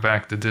superblock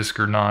back to disk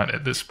or not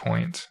at this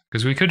point,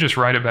 because we could just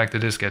write it back to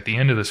disk at the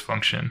end of this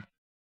function.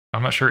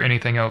 I'm not sure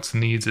anything else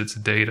needs its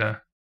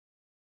data.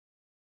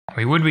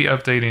 We would be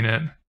updating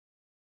it.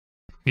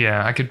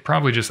 Yeah, I could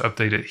probably just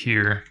update it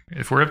here.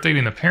 If we're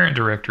updating the parent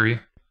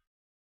directory,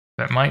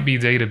 that might be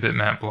data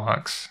bitmap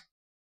blocks.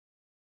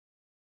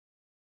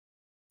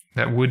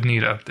 That would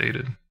need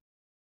updated.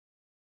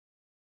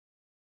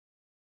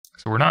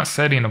 So we're not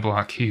setting a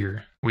block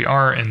here. We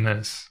are in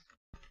this.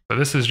 But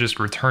this is just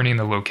returning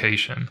the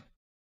location.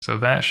 So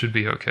that should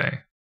be okay.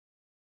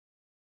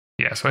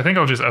 Yeah, so I think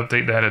I'll just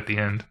update that at the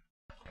end.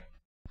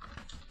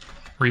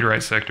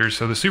 Read-write sectors.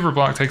 So the super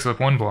block takes up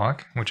 1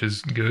 block, which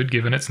is good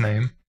given its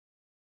name.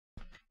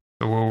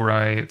 So we'll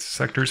write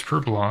sectors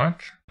per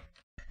block.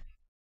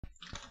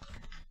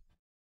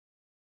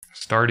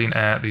 Starting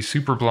at the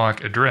super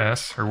block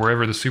address, or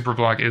wherever the super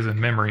block is in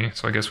memory.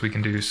 So I guess we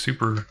can do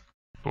super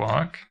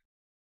block.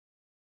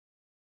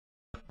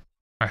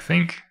 I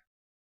think,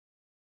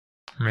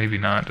 or maybe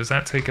not. Does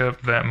that take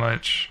up that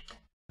much?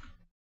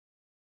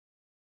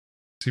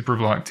 Super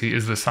block T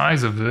is the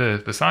size of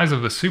this. The size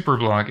of the super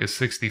block is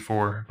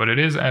 64, but it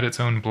is at its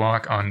own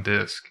block on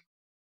disk.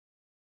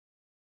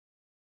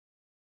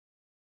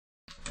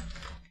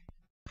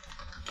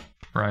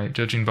 Right,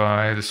 judging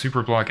by the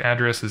super block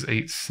address is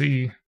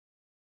 8C.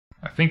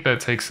 I think that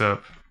takes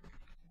up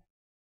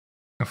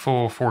a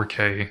full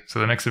 4K, so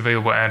the next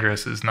available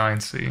address is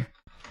 9C.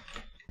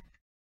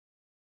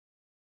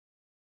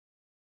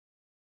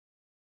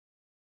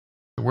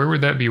 So where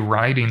would that be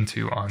writing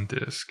to on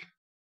disk?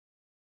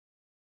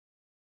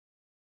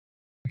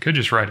 We could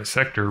just write a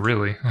sector,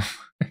 really.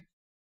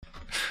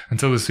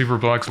 Until the super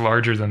block's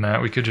larger than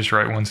that, we could just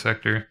write 1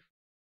 sector.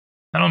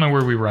 I don't know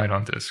where we write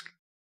on disk.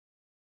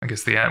 I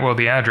guess the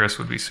address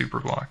would be super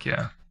block,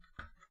 yeah.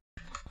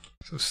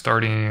 So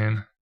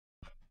starting,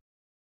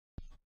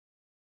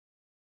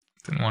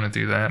 didn't want to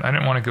do that. I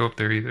didn't want to go up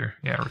there either.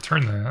 Yeah,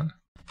 return that.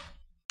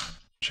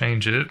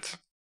 Change it.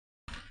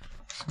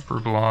 Super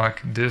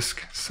block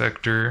disk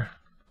sector.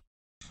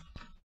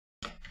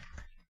 I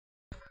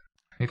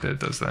hate that it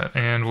does that.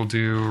 And we'll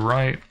do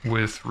write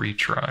with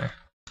retry.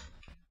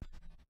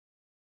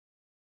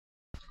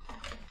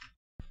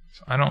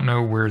 So I don't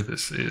know where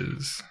this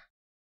is.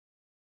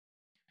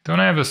 Don't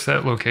I have a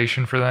set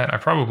location for that? I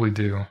probably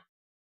do.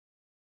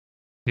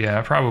 Yeah,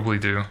 I probably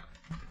do.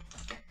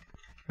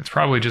 It's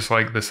probably just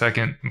like the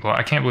second block.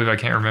 I can't believe I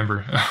can't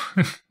remember.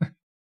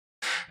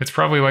 It's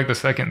probably like the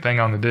second thing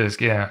on the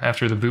disk, yeah,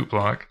 after the boot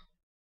block.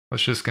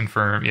 Let's just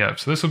confirm. Yep,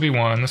 so this will be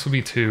 1, this will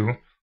be 2.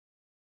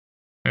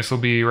 This will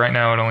be, right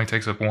now it only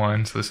takes up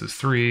 1, so this is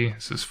 3,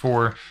 this is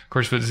 4. Of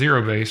course, if it's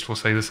 0 based, we'll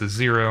say this is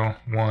 0,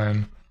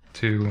 1,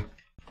 2,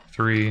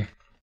 3,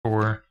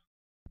 4,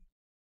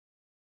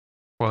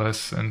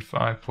 plus, and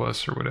 5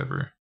 plus, or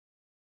whatever.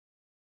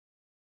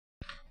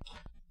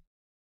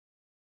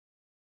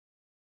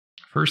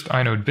 First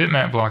inode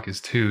bitmap block is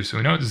 2, so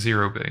we know it's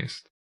 0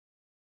 based.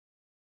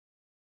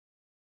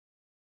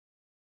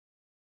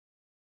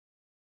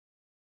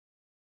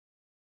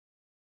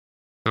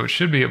 So it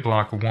should be at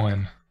block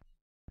 1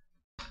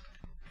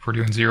 if we're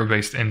doing 0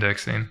 based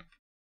indexing.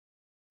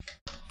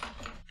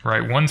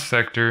 Right, 1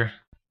 sector.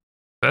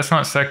 That's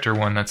not sector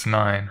 1, that's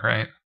 9,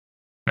 right?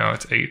 No,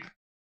 it's 8.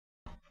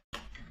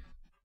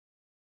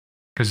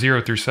 Because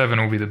 0 through 7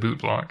 will be the boot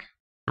block.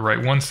 So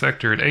write 1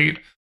 sector at 8,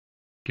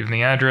 given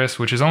the address,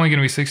 which is only going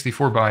to be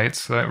 64 bytes,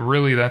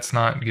 so that's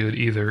not good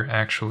either,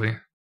 actually.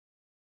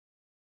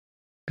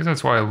 Because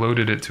that's why I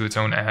loaded it to its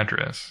own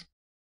address.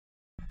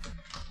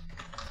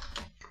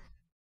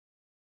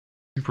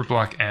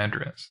 Superblock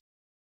address.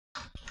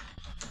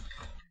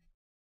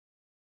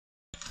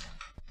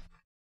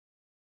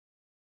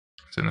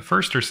 It's in the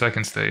first or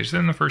second stage. Is it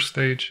in the first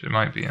stage? It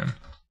might be in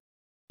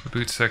the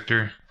boot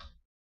sector.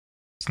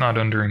 It's not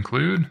under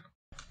include.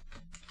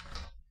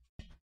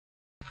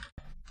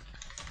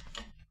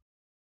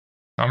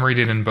 I'm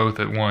reading in both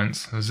at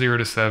once. 0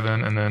 to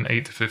 7 and then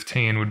 8 to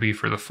 15 would be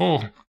for the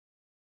full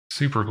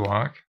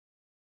superblock.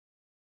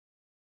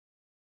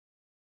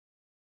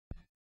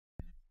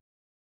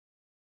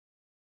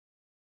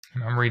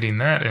 And I'm reading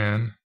that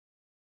in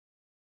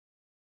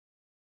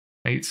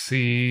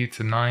 8C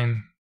to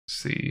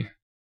 9C.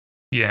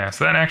 Yeah,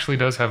 so that actually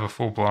does have a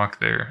full block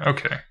there.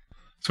 Okay.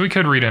 So we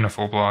could read in a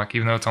full block,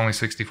 even though it's only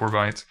 64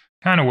 bytes.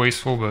 Kind of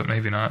wasteful, but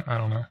maybe not. I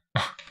don't know.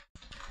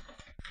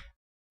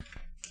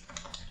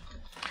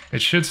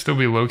 It should still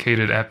be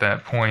located at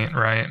that point,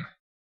 right?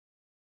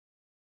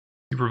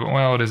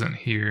 Well, it isn't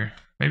here.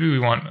 Maybe we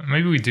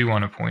do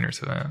want a pointer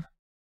to that.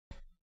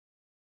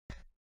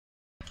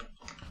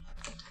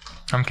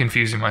 I'm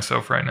confusing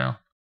myself right now.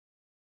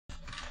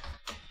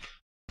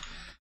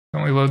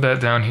 Don't we load that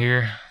down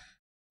here?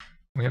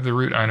 We have the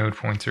root inode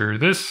pointer.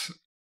 This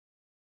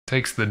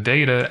takes the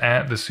data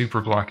at the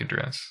superblock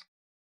address,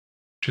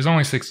 which is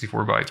only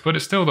 64 bytes, but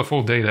it's still the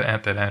full data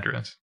at that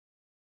address.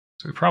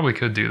 So we probably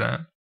could do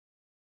that.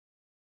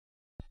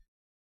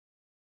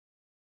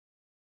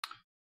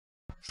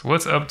 So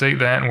let's update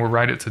that and we'll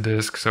write it to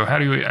disk. So how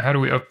do we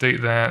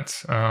update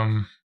that?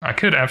 I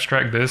could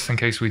abstract this in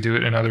case we do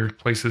it in other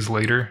places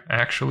later,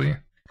 actually.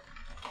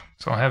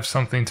 So I'll have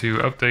something to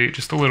update,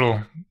 just a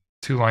little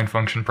 2-line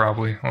function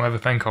probably. We'll have a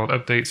thing called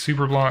update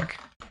superblock.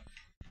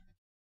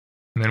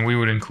 And then we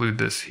would include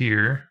this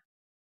here.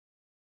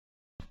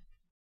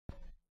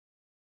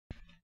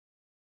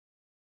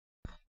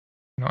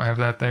 Don't have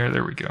that there,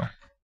 there we go.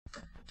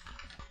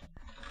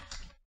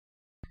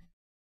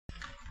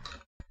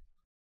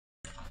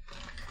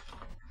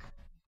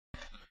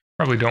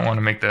 Probably don't want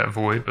to make that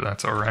void, but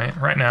that's all right.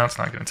 Right now it's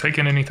not going to take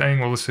in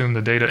anything. We'll assume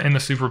the data in the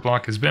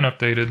superblock has been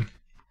updated.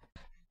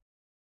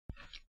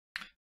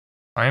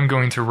 I am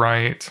going to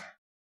write,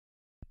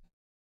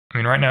 I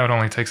mean right now it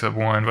only takes up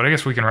 1, but I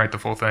guess we can write the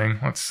full thing.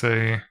 Let's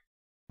say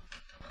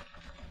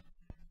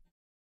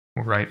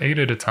we'll write 8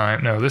 at a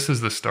time. No, this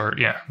is the start.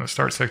 Yeah, the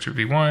start sector would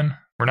be 1.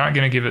 We're not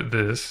going to give it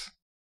this.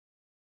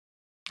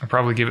 I'll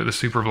probably give it the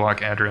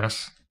superblock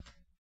address.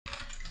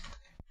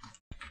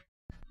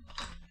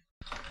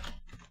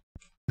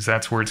 Because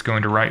that's where it's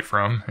going to write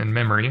from in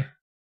memory.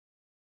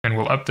 And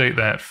we'll update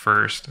that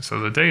first. So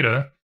the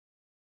data,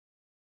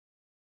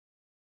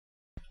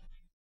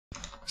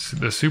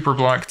 the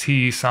superblock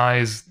T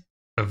size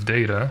of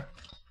data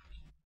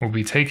will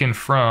be taken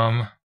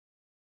from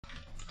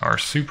our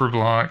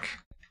superblock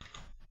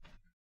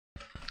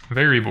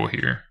variable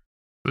here.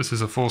 This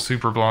is a full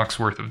superblock's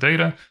worth of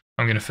data.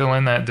 I'm going to fill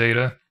in that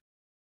data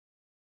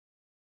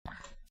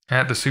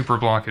at the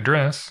superblock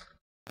address.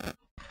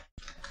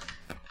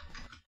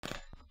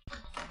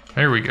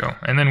 There we go.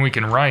 And then we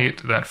can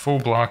write that full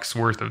block's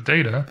worth of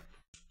data,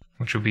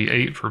 which will be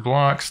 8 per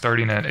block,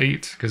 starting at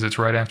 8, because it's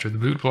right after the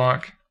boot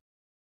block,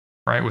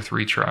 right with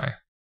retry.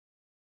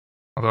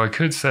 Although I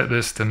could set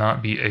this to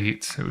not be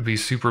 8, it would be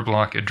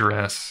superblock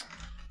address.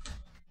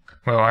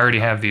 Well, I already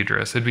have the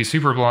address. It'd be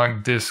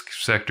superblock disk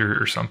sector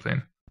or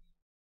something.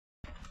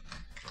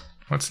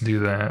 Let's do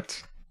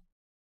that.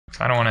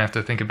 So I don't want to have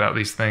to think about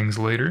these things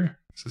later.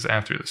 This is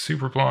after the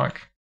superblock.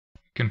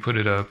 You can put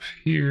it up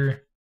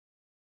here.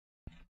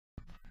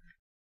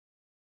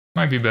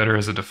 Might be better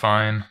as a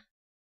define.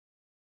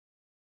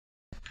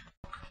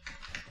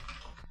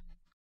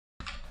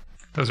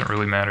 Doesn't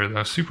really matter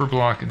though.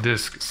 Superblock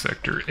disk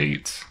sector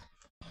 8.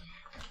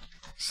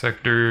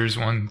 Sectors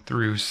 1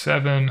 through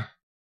 7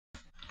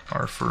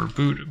 are for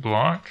boot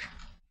block.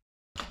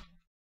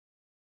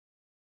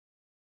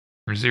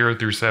 Or 0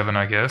 through 7,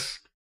 I guess.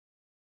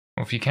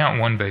 Well, if you count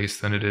 1 base,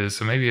 then it is.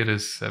 So maybe it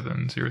is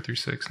 7. 0 through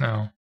 6,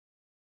 no.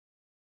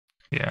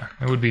 Yeah,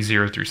 it would be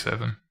 0 through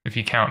 7, if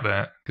you count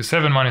that. Because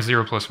 7 minus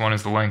 0 plus 1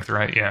 is the length,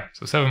 right? Yeah,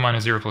 so 7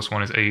 minus 0 plus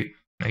 1 is 8.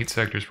 8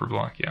 sectors per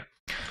block, yeah.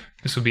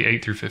 This would be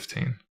 8 through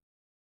 15.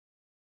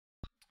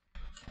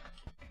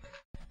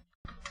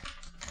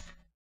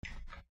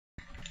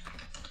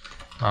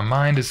 My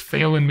mind is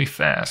failing me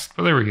fast,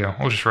 but there we go.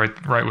 We'll just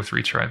write with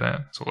retry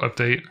that. So we'll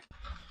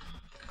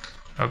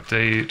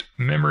update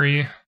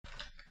memory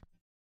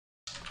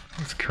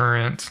with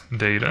current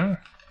data.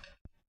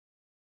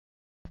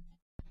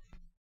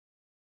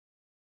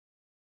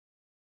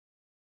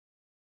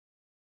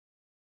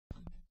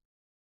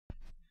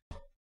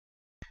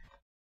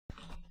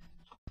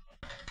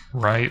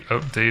 Write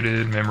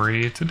updated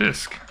memory to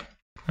disk.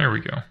 There we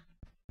go.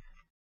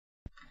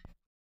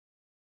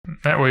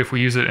 That way, if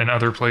we use it in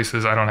other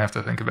places, I don't have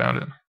to think about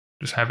it.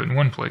 Just have it in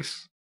one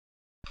place.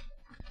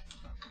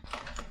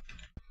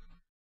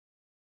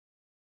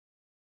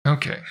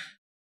 Okay.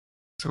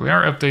 So we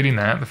are updating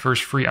that, the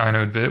first free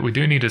inode bit. We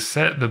do need to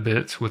set the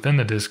bits within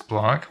the disk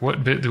block.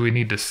 What bit do we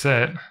need to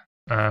set?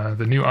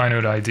 The new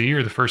inode ID,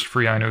 or the first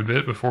free inode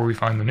bit, before we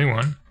find the new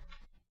one.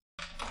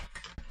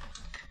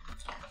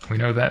 We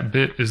know that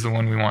bit is the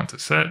one we want to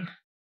set.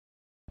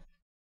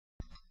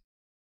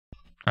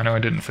 I know I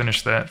didn't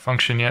finish that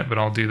function yet, but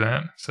I'll do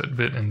that. Set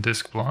bit in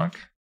disk block.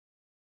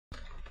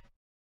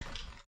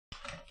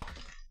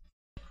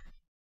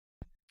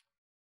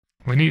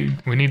 We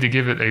need to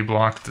give it a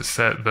block to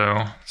set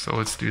though, so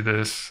let's do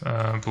this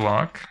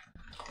block.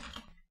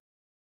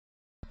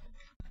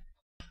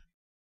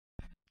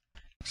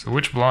 So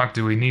which block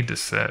do we need to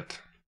set?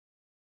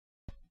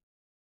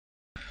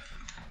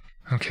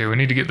 Okay, we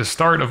need to get the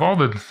start of all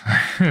the...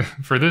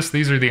 For this,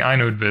 these are the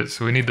inode bits.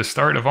 So we need the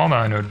start of all the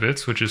inode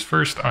bits, which is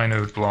first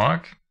inode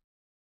block.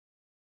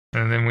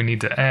 And then we need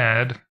to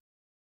add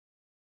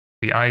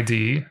the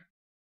ID.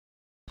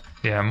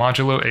 Yeah,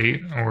 modulo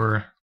 8,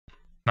 or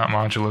not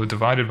modulo,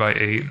 divided by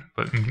 8.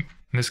 But in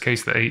this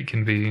case, the 8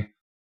 can be...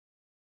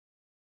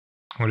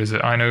 What is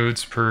it?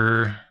 Inodes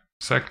per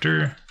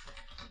sector?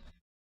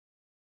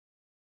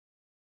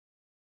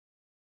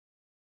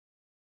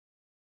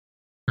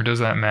 Or does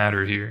that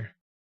matter here?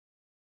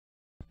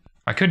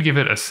 I could give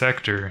it a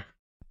sector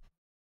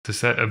to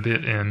set a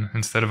bit in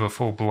instead of a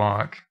full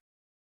block.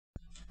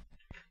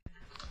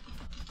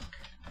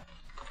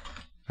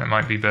 That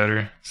might be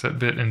better. Set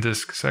bit in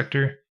disk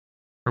sector.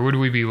 Or would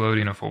we be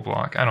loading a full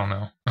block? I don't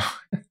know.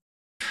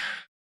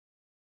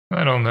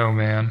 I don't know,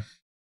 man.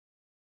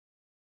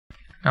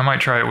 I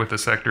might try it with the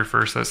sector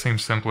first. That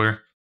seems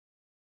simpler.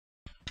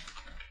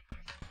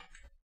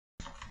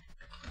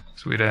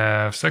 So we'd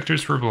have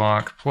sectors per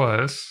block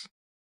plus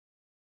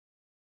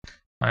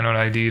inode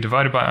ID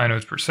divided by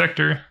inodes per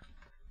sector,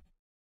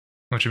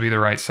 which would be the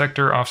right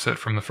sector offset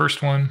from the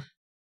first one.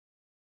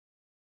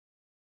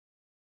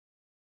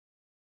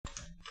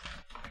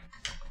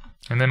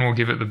 And then we'll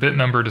give it the bit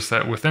number to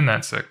set within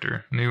that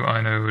sector, new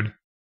inode.id.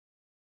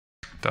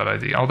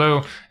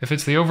 Although, if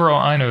it's the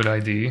overall inode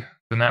ID,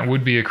 then that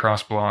would be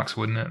across blocks,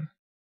 wouldn't it?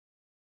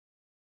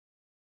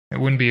 It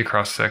wouldn't be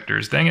across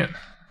sectors. Dang it.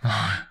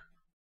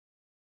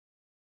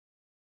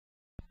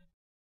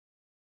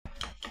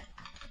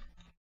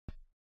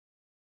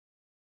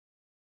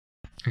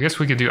 I guess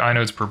we could do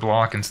inodes per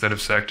block instead of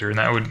sector, and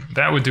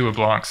that would do a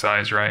block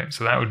size, right?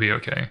 So that would be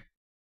okay.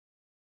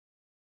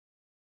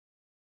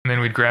 And then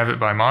we'd grab it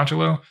by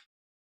modulo.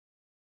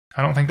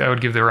 I don't think that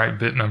would give the right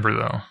bit number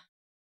though.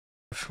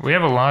 We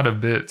have a lot of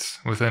bits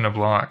within a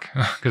block,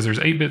 because there's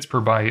 8 bits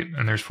per byte,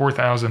 and there's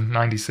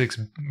 4,096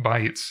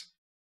 bytes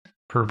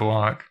per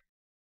block.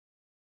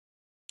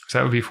 So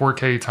that would be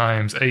 4K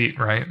times 8,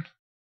 right?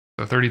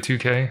 So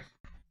 32K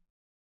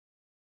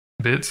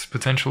bits,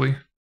 potentially.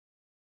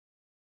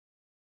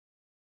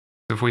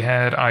 If we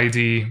had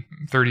ID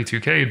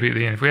 32K, it'd be at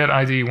the end. If we had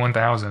ID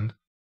 1000,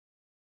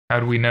 how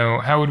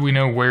would we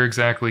know where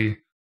exactly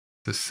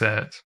to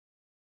set?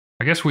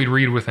 I guess we'd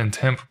read within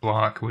temp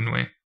block, wouldn't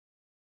we?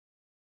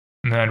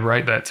 And then I'd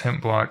write that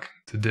temp block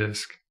to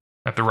disk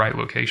at the right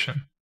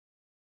location.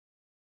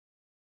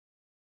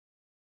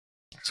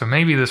 So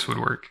maybe this would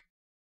work,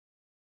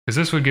 because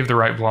this would give the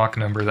right block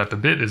number that the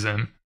bit is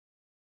in.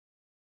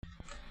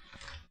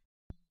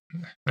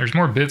 There's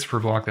more bits per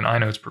block than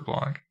inodes per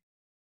block.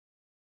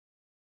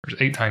 There's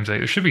 8 times 8.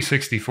 There should be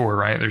 64,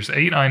 right? There's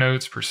 8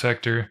 inodes per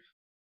sector.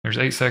 There's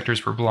 8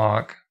 sectors per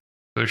block.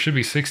 So there should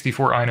be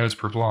 64 inodes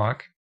per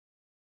block.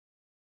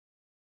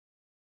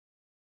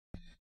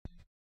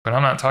 But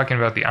I'm not talking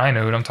about the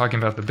inode, I'm talking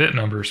about the bit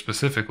number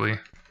specifically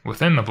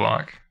within the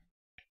block.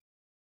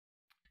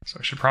 So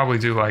I should probably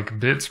do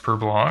like bits per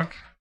block.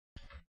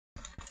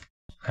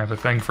 Have a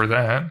thing for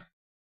that.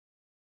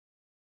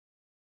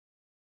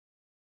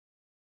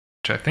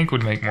 Which I think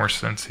would make more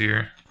sense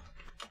here.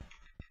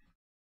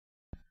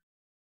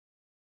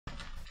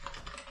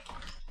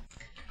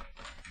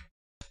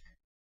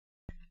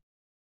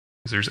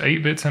 There's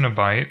 8 bits in a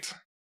byte,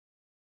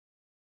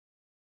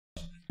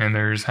 and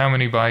there's how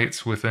many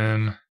bytes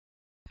within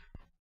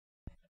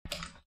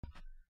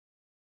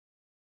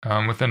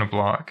a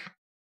block?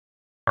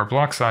 Our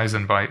block size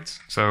in bytes,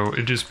 so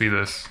it'd just be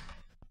this.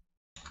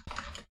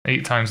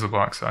 8 times the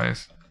block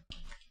size.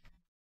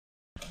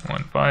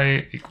 1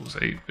 byte equals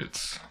 8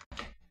 bits.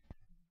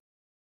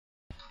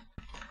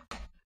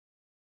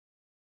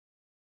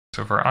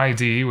 So for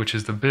ID, which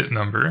is the bit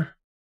number,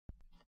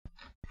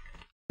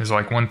 is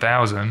like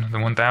 1000. The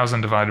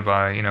 1000 divided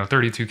by,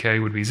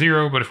 32k would be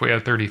 0, but if we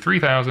had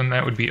 33,000,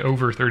 that would be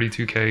over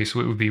 32k, so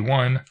it would be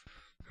 1.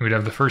 We'd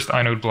have the first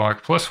inode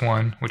block plus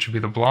 1, which would be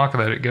the block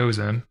that it goes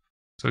in.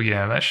 So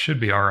yeah, that should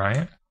be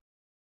alright.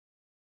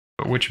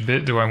 But which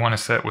bit do I want to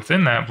set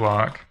within that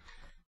block?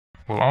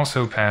 We'll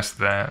also pass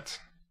that,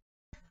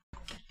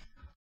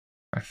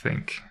 I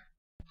think.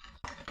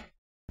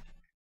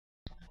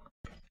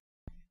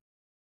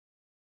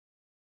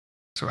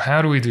 So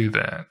how do we do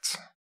that?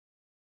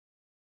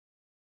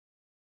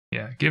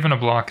 Yeah, given a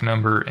block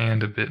number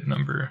and a bit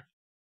number.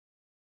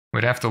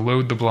 We'd have to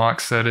load the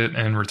block, set it,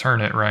 and return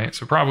it, right?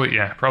 So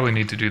probably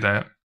need to do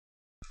that.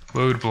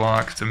 Load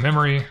block to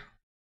memory.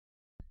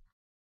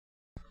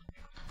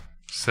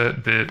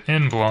 Set bit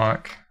in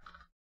block.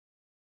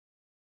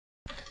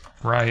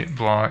 Write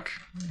block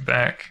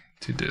back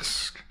to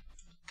disk.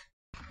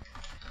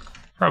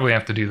 Probably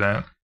have to do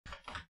that.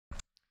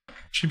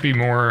 Should be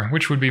more,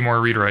 which would be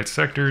more read-write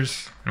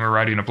sectors, and we're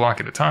writing a block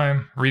at a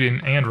time,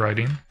 reading and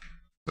writing.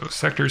 So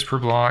sectors per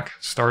block,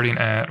 starting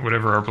at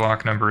whatever our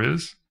block number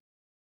is.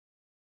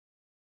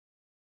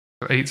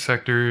 So 8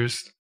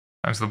 sectors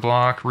times the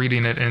block,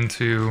 reading it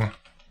into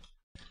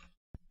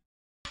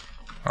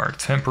our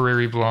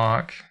temporary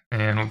block,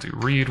 and we'll do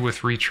read with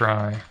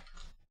retry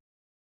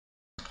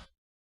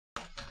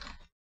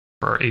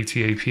for our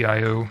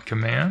ATA-PIO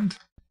command.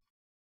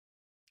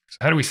 So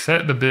how do we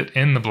set the bit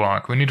in the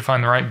block? We need to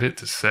find the right bit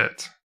to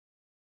set.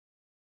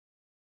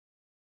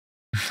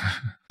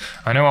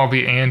 I know I'll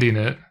be anding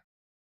it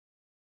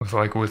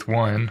with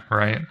 1,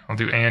 right? I'll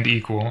do and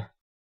equal.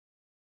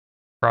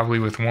 Probably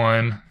with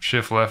 1,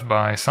 shift left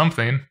by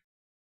something.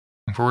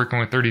 If we're working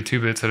with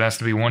 32 bits, it has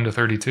to be 1 to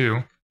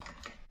 32.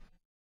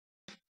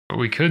 What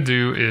we could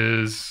do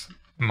is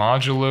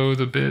modulo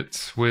the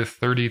bits with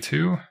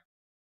 32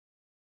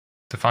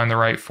 to find the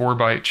right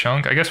 4-byte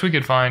chunk. I guess we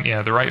could find,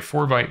 the right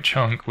 4-byte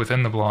chunk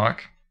within the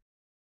block,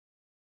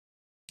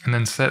 and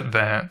then set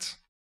that.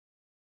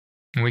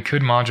 And we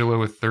could modulo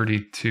with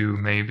 32,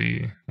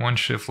 maybe. 1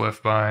 shift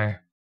left by,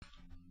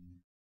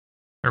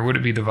 or would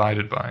it be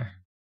divided by?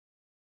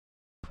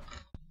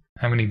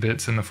 How many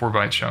bits in the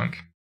 4-byte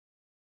chunk?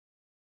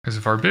 Because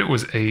if our bit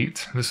was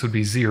 8, this would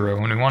be 0,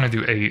 and we want to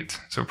do 8,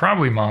 so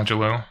probably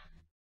modulo.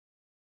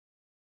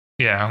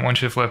 Yeah, 1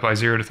 shift left by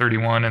 0 to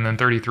 31, and then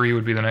 33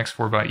 would be the next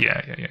 4-byte.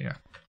 Yeah.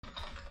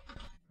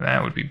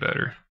 That would be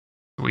better.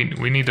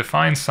 We need to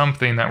find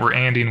something that we're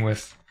anding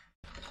with,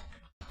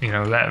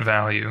 that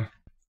value.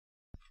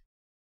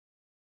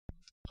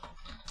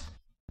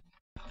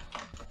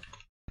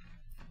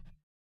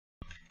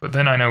 But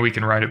then I know we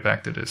can write it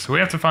back to this. So we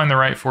have to find the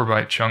right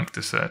 4-byte chunk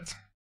to set.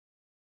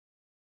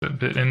 The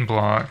bit in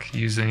block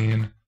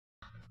using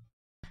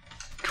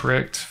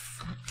correct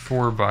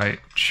 4-byte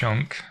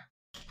chunk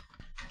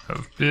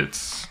of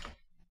bits.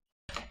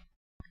 So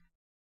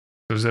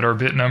is it our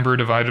bit number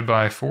divided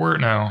by 4?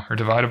 No, or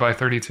divided by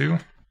 32?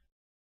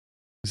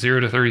 0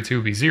 to 32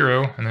 would be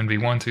 0, and then be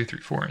 1, 2, 3,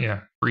 4.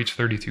 Yeah, for each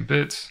 32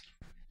 bits.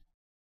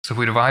 So if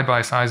we divide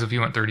by size of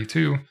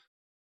uint32,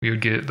 we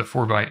would get the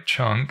 4-byte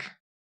chunk.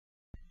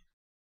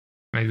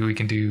 Maybe we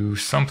can do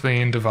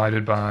something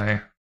divided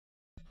by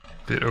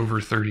bit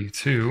over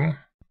 32.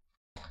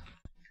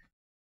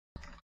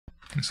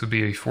 This would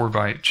be a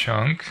 4-byte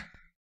chunk.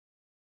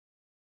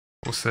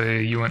 We'll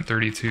say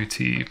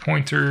uint32t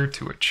pointer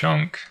to a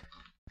chunk.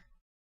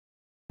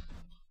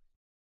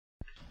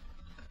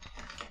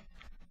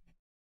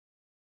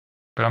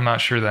 But I'm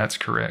not sure that's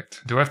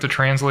correct. Do I have to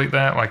translate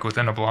that like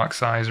within a block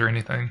size or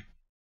anything?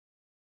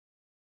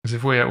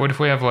 Because what if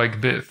we have like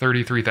bit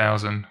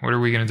 33,000? What are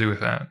we going to do with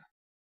that?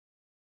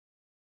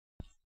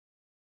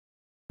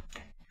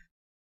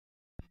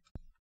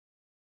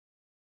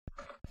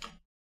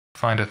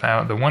 Find the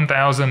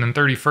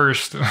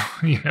 1031st,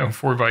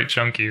 4-byte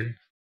chunk here.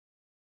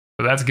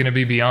 So that's going to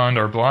be beyond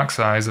our block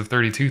size of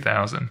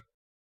 32,000.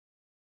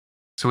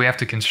 So we have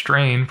to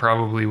constrain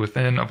probably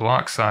within a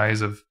block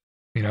size of,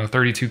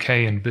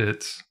 32k in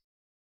bits.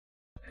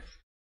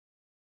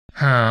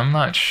 I'm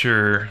not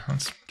sure.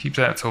 Let's keep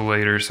that till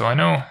later. So I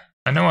know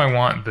I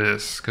want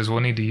this because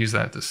we'll need to use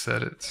that to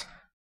set it. So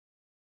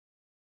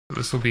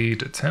this will be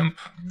to temp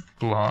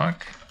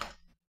block.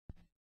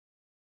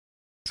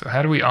 So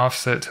how do we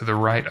offset to the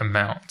right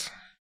amount?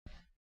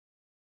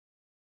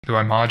 Do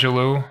I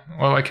modulo?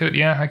 Well, I could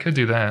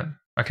do that.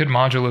 I could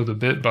modulo the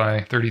bit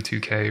by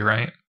 32k,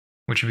 right?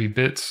 Which would be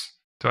bits.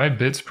 Do I have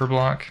bits per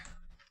block?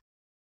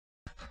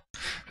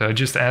 Did I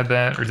just add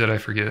that, or did I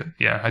forget?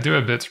 Yeah, I do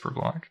have bits per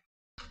block.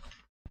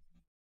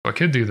 So I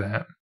could do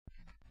that.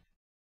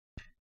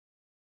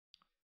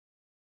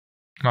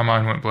 My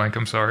mind went blank,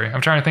 I'm sorry.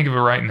 I'm trying to think of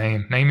a right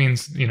name.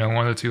 Naming's,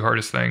 one of the two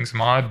hardest things.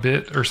 Mod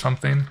bit or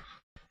something?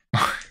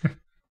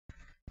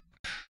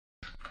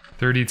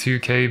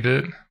 32k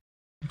bit?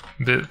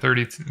 Bit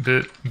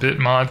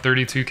mod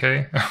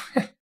 32k?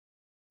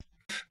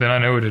 Then I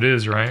know what it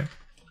is, right?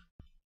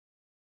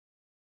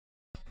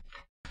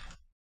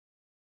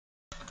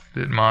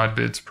 Bit mod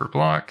bits per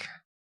block.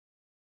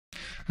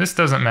 This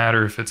doesn't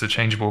matter if it's a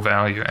changeable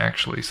value,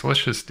 actually. So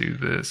let's just do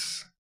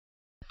this.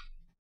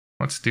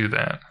 Let's do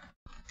that.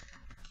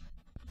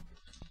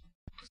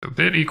 So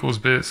bit equals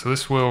bit. So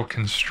this will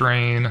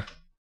constrain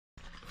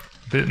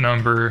bit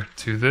number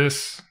to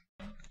this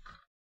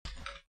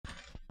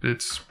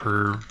bits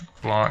per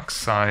block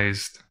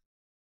sized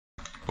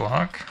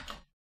block.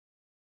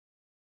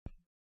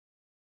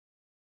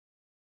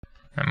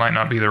 That might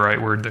not be the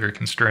right word there,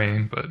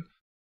 constrain, but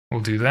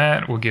we'll do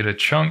that. We'll get a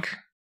chunk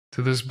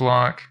to this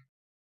block.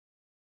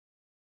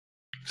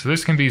 So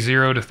this can be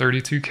 0 to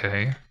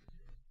 32K.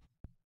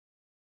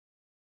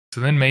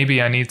 So then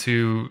maybe I need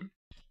to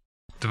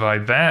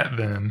divide that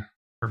then,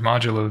 or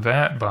modulo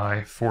that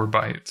by 4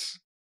 bytes.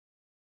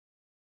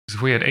 Because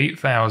if we had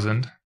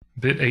 8,000,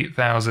 bit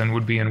 8,000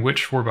 would be in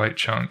which 4-byte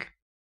chunk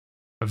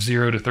of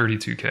 0 to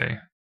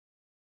 32K?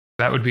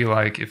 That would be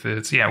like if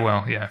it's,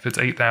 if it's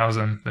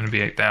 8,000, then it'd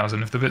be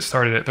 8,000. If the bit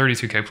started at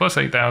 32K plus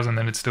 8,000,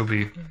 then it'd still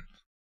be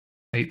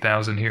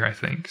 8,000 here, I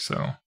think.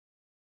 So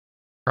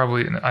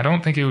probably, I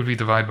don't think it would be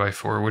divide by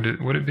 4. Would it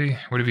be?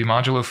 Would it be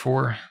modulo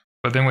 4?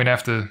 But then we'd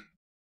have to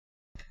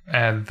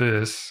add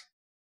this.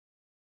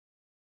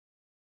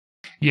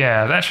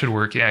 Yeah, that should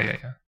work. Yeah.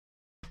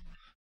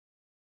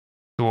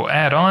 So we'll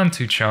add on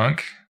to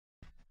chunk,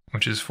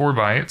 which is 4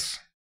 bytes.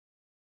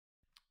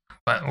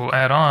 But we'll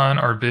add on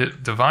our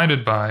bit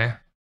divided by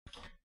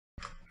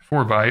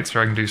 4 bytes, or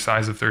I can do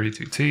size of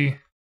 32T.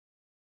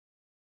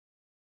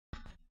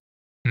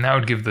 And that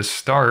would give the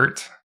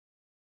start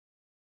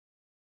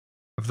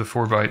of the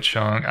 4-byte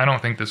chunk. I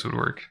don't think this would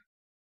work.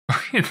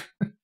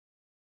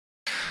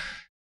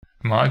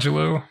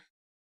 Modulo?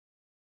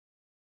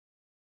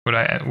 Would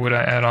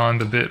I add on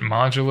the bit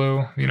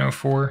modulo,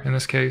 4 in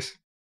this case?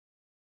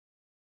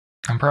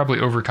 I'm probably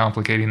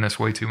overcomplicating this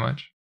way too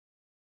much.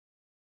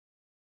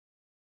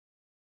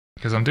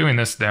 Because I'm doing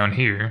this down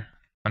here.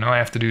 I know I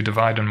have to do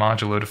divide and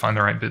modulo to find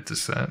the right bit to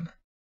set.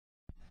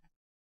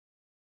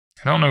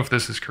 I don't know if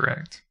this is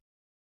correct.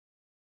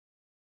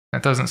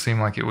 That doesn't seem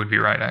like it would be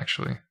right,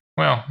 actually.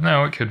 Well,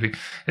 no, it could be.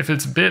 If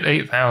it's bit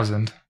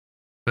 8,000,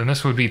 then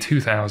this would be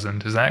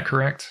 2,000. Is that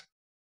correct?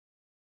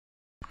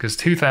 Because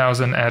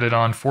 2,000 added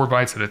on 4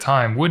 bytes at a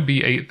time would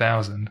be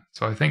 8,000.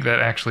 So I think that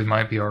actually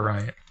might be all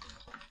right.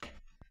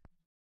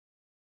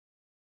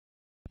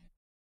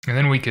 And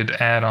then we could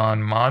add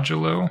on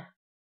modulo.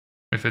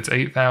 If it's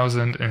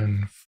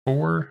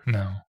 8,004,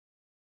 no.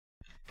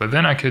 But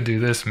then I could do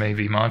this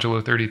maybe,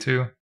 modulo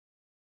 32.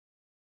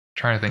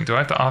 Trying to think, do I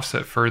have to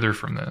offset further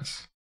from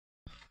this?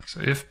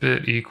 So if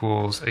bit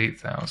equals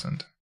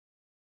 8,000,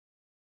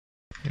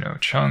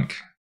 chunk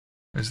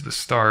is the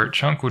start.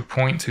 Chunk would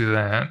point to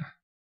that.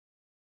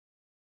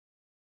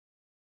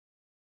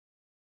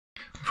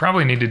 We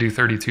probably need to do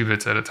 32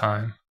 bits at a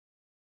time.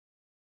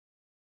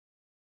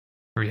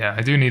 Or yeah,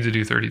 I do need to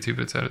do 32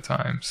 bits at a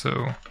time,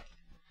 so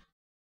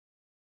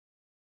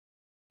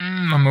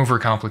I'm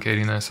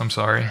overcomplicating this, I'm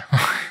sorry.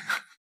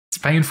 It's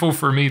painful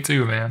for me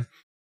too, man.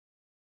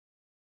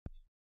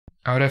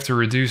 I would have to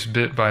reduce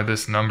bit by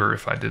this number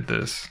if I did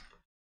this.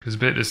 Because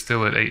bit is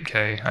still at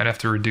 8K, I'd have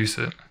to reduce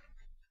it.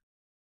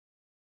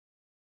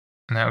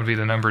 And that would be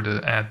the number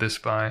to add this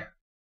by.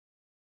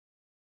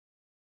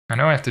 I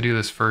know I have to do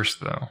this first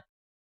though,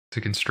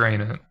 to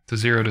constrain it to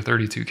 0 to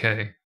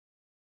 32K.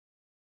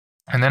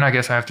 And then I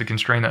guess I have to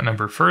constrain that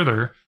number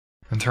further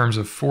in terms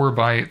of 4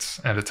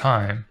 bytes at a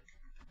time.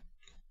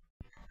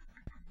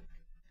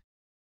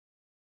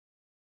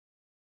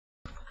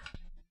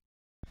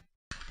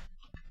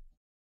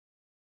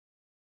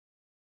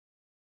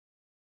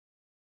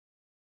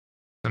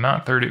 So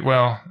not 30,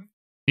 well,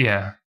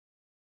 yeah.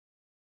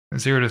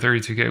 0 to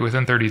 32K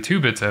within 32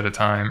 bits at a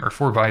time, or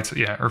 4 bytes,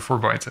 yeah, or 4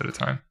 bytes at a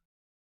time.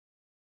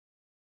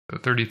 So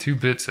 32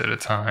 bits at a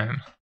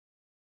time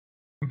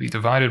would be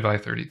divided by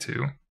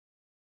 32.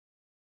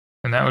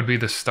 And that would be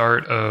the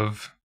start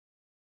of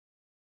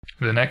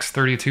the next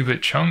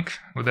 32-bit chunk.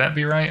 Would that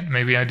be right?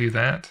 Maybe I do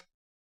that.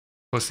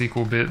 Plus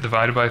equal bit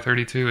divided by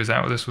 32, is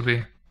that what this would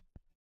be?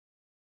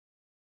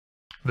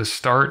 The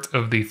start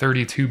of the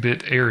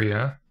 32-bit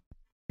area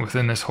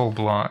within this whole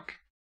block.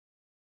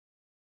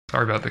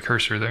 Sorry about the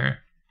cursor there.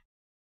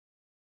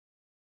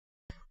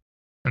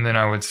 And then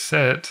I would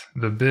set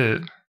the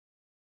bit.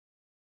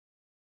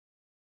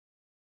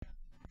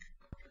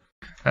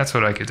 That's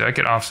what I could do. I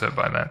could offset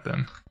by that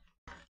then.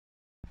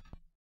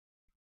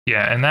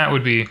 Yeah, and that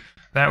would be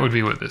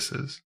what this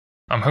is.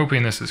 I'm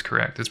hoping this is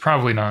correct. It's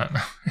probably not.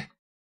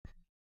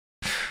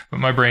 But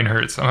my brain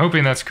hurts. I'm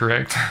hoping that's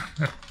correct.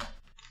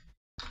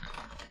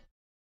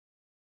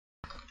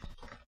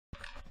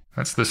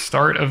 That's the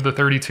start of the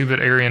 32-bit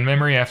area in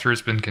memory after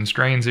it's been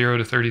constrained 0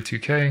 to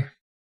 32K.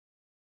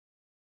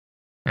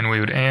 And we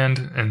would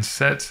and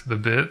set the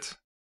bit.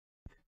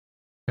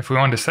 If we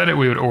wanted to set it,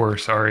 we would OR,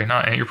 sorry,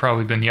 not you've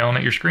probably been yelling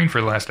at your screen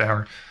for the last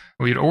hour.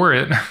 We'd OR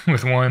it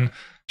with 1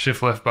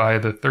 shift left by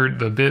the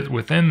bit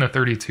within the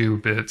 32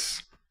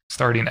 bits,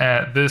 starting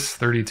at this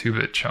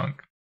 32-bit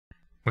chunk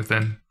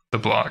within the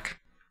block.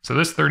 So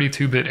this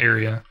 32-bit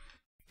area,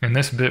 and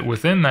this bit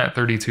within that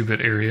 32-bit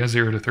area,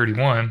 0 to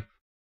 31,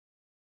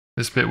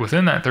 this bit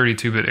within that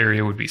 32-bit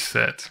area would be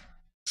set.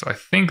 So I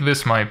think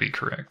this might be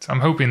correct. I'm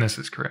hoping this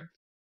is correct.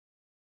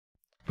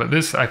 But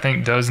this, I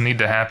think, does need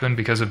to happen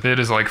because a bit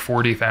is like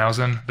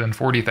 40,000. Then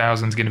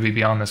 40,000 is going to be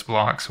beyond this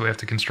block, so we have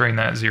to constrain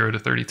that 0 to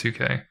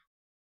 32K.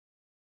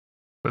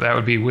 But that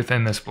would be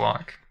within this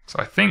block. So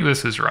I think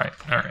this is right.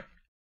 All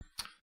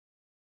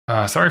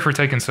right. Sorry for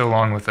taking so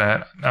long with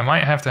that. I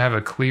might have to have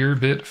a clear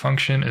bit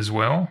function as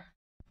well.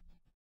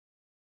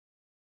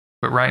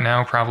 But right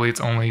now, probably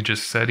it's only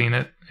just setting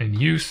it in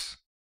use.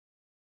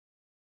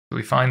 So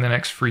we find the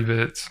next free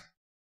bit.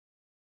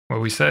 Well,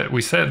 we set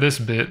this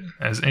bit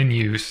as in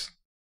use.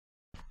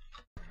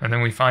 And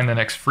then we find the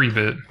next free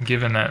bit,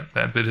 given that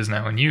that bit is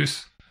now in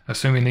use,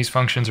 assuming these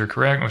functions are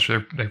correct, which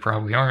they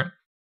probably aren't.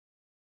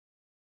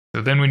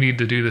 So then we need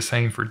to do the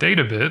same for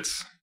data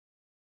bits.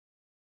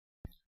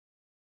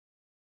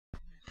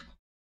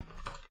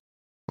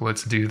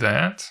 Let's do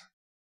that.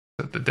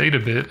 Set the data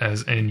bit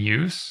as in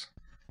use.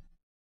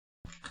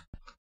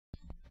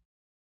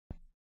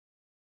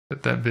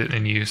 Set that bit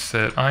in use.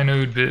 Set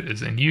inode bit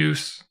as in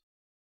use.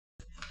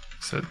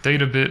 Set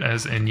data bit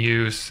as in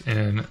use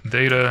in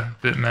data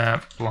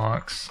bitmap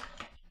blocks.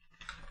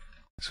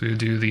 So we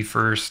do the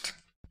first.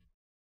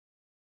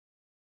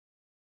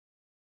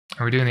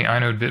 Are we doing the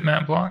inode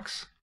bitmap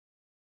blocks?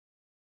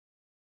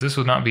 This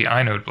would not be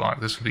inode block,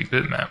 this would be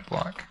bitmap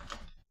block.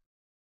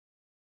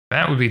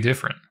 That would be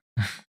different.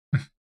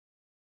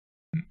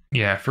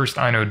 Yeah, first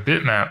inode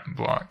bitmap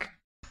block.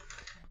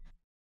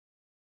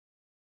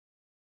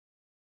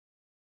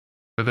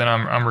 But then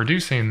I'm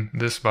reducing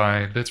this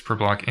by bits per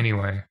block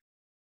anyway.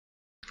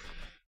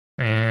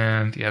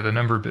 And yeah, the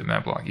number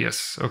bitmap block,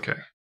 yes, okay.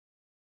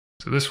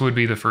 So this would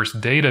be the first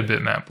data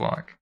bitmap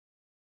block.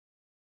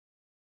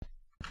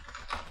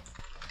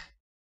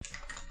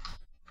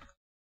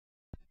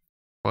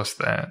 Plus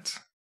that.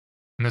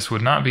 And this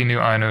would not be new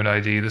inode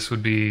ID, this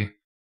would be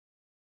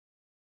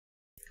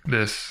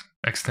this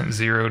extent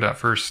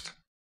 0.first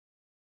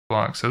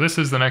block. So this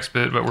is the next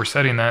bit, but we're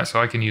setting that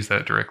so I can use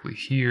that directly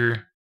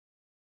here.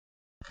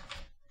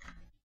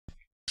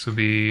 This would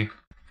be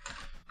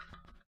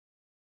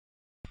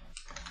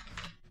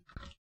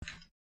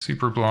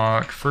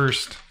superblock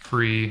first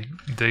free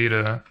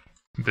data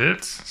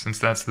bits, since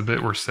that's the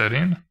bit we're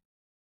setting. And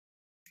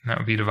that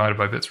would be divided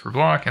by bits per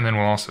block, and then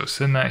we'll also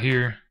send that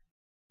here.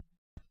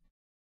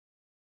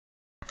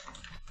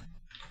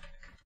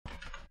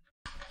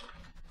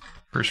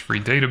 First free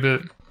data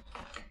bit.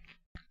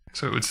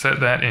 So it would set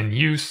that in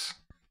use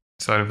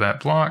inside of that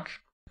block.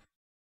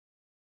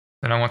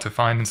 Then I want to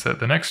find and set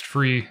the next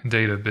free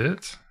data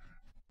bit,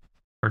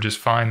 or just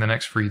find the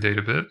next free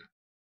data bit.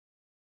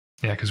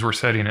 Yeah, because we're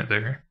setting it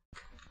there.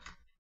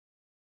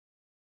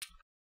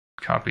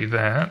 Copy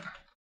that.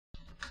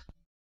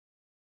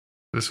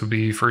 This would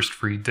be first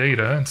free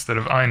data instead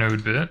of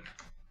inode bit.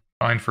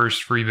 Find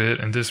first free bit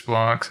in this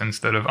blocks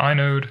instead of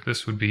inode.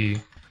 This would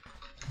be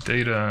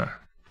data.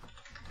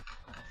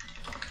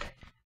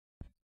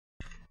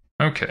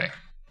 Okay.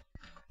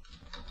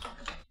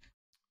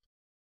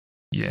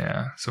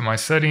 Yeah, so my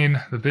setting,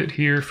 the bit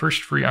here,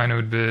 first free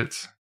inode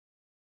bit,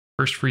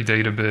 first free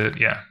data bit,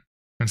 yeah.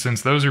 And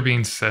since those are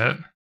being set,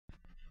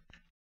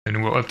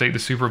 then we'll update the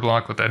super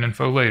block with that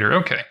info later.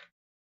 Okay.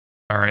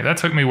 All right, that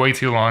took me way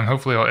too long.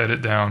 Hopefully I'll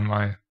edit down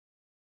my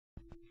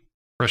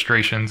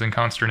frustrations and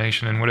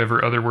consternation and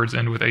whatever other words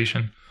end with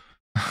ation.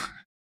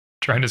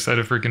 Trying to set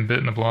a freaking bit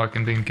in the block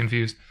and being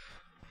confused.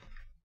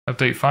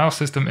 Update file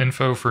system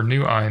info for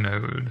new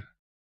inode.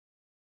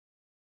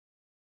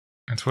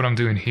 That's what I'm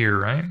doing here,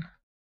 right?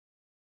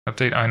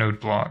 Update inode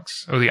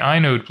blocks. Oh, the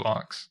inode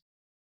blocks.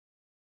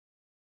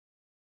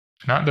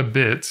 Not the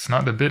bits,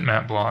 not the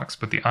bitmap blocks,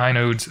 but the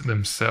inodes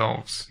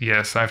themselves.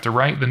 Yes, I have to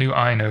write the new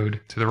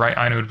inode to the right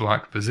inode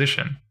block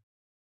position.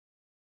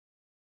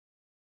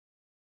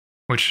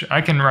 Which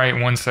I can write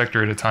one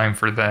sector at a time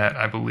for that,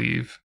 I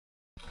believe.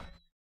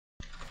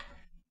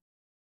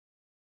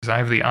 Because I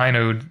have the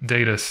inode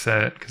data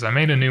set, because I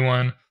made a new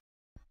one.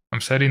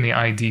 I'm setting the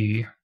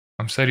ID.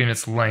 I'm setting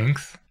its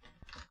length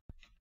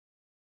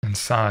and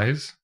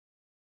size.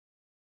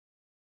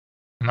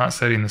 I'm not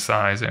setting the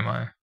size, am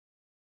I?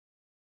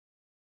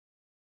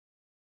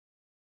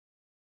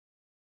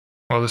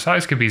 Well, the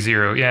size could be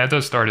 0. Yeah, it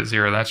does start at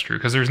 0, that's true,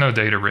 because there's no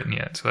data written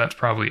yet, so that's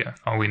probably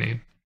all we need.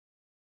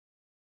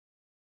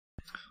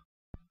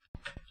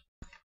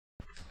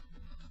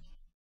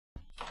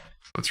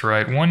 Let's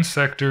write one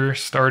sector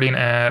starting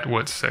at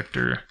what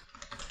sector?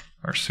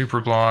 Our super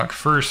block,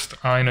 first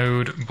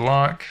inode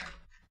block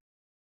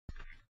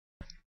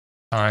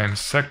times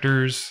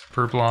sectors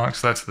per block,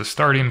 so that's the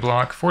starting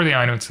block for the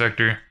inode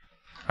sector.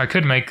 I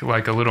could make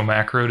like a little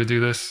macro to do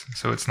this,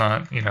 so it's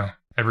not, you know,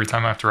 every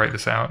time I have to write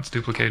this out, it's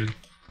duplicated.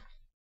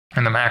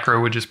 And the macro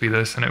would just be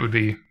this, and it would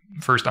be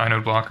first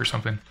inode block or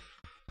something.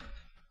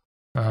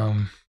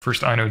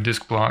 First inode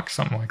disk block,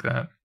 something like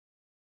that.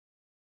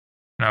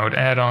 And I would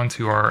add on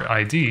to our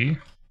ID,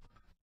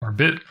 our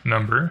bit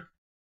number.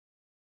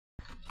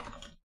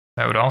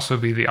 That would also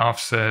be the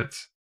offset.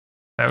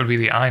 That would be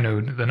the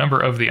inode, the number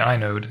of the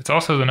inode. It's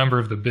also the number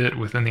of the bit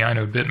within the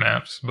inode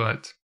bitmaps,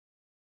 but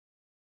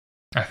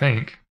I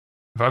think.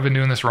 Have I been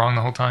doing this wrong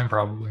the whole time?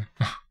 Probably.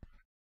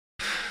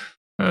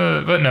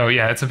 But no,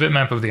 yeah, it's a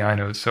bitmap of the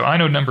inode. So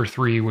inode number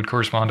 3 would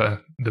correspond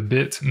to the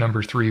bit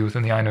number 3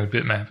 within the inode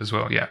bitmap as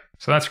well. Yeah,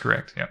 so that's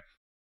correct. Yeah,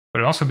 but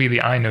it'd also be the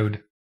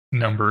inode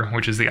number,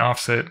 which is the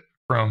offset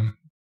from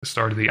the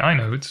start of the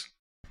inodes.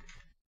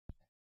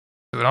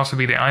 So it'd also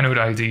be the inode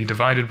ID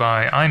divided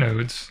by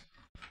inodes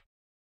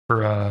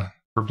per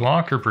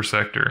block or per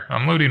sector.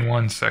 I'm loading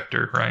one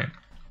sector, right?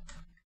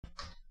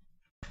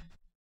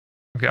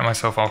 I've got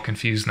myself all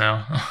confused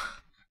now.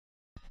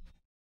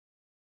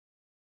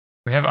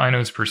 We have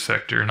inodes per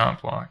sector,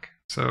 not block.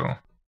 So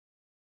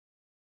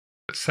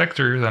the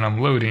sector that I'm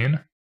loading,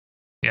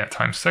 yeah,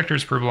 times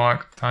sectors per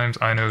block times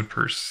inode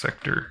per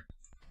sector.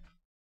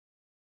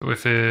 So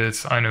if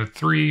it's inode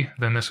 3,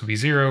 then this would be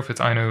 0. If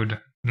it's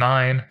inode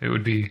 9, it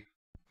would be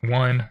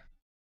 1,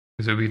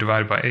 because it would be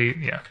divided by 8.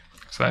 Yeah,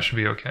 so that should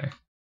be okay.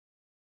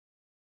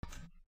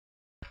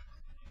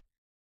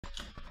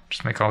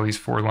 Just make all these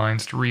 4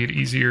 lines to read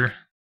easier.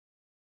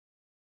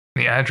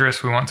 The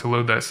address we want to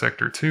load that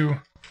sector to.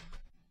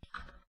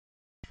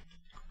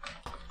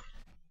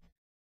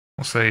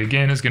 We'll say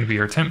again is going to be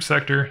our temp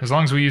sector. As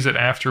long as we use it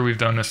after we've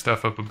done this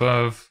stuff up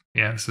above,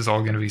 yeah, this is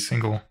all going to be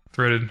single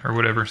threaded or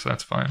whatever, so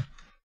that's fine.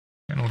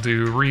 And we'll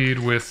do read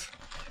with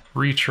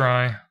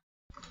retry.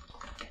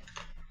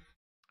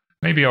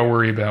 Maybe I'll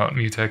worry about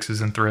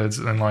mutexes and threads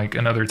in like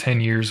another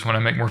 10 years when I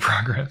make more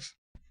progress.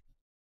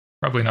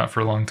 Probably not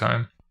for a long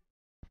time.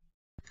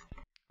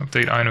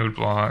 Update inode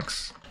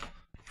blocks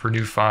for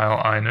new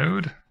file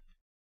inode.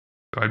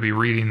 So I'd be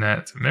reading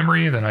that to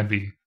memory, then I'd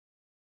be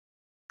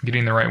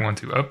getting the right one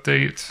to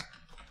update.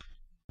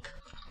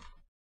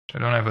 I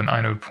don't have an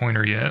inode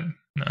pointer yet.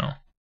 No.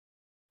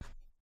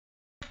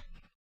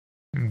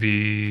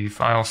 The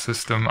file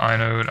system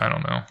inode, I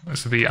don't know.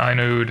 This would be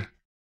inode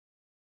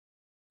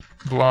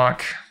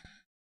block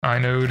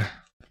inode.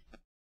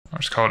 I'll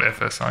just call it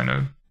fs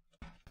inode.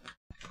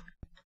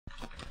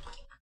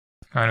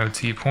 Inode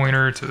t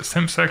pointer to the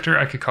temp sector.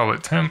 I could call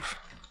it temp.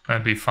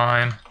 That'd be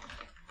fine,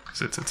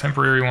 because it's a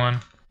temporary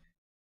one.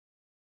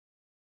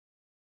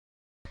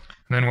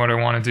 And then what I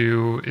want to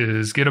do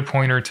is get a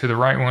pointer to the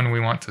right one we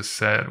want to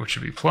set, which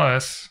would be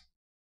plus.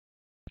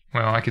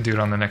 Well, I could do it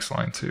on the next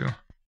line too.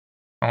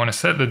 I want to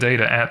set the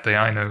data at the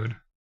inode.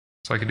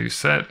 So I could do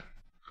set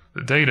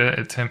the data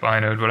at temp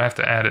inode, but I have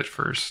to add it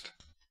first.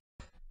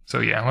 So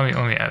yeah, let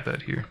me add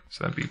that here.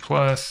 So that'd be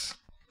plus.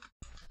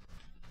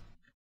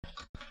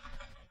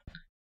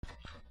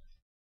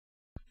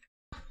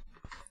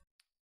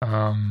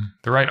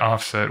 The right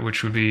offset,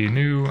 which would be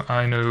new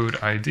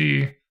inode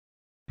ID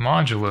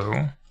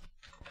modulo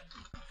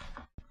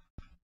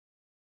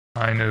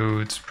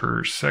inodes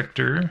per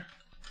sector.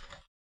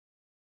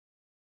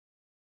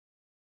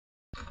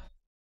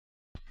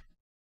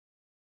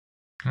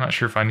 I'm not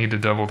sure if I need to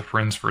double the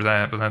parens for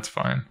that, but that's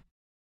fine.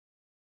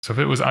 So if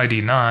it was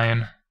ID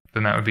 9,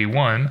 then that would be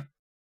 1,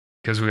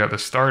 because we got the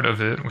start of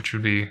it, which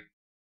would be,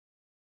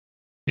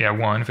 yeah,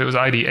 1. If it was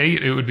ID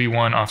 8, it would be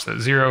 1 offset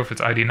 0. If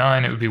it's ID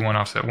 9, it would be 1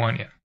 offset 1,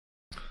 yeah.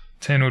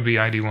 10 would be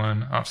ID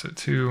 1 offset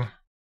 2,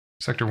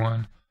 sector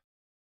 1.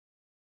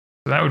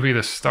 So that would be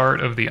the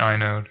start of the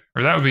inode.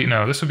 Or that would be,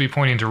 no, this would be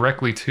pointing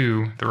directly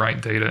to the right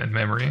data in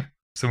memory.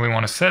 So we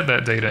want to set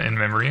that data in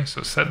memory.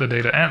 So set the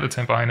data at the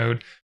temp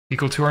inode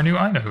equal to our new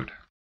inode.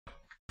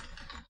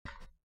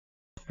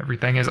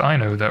 Everything is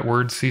inode. That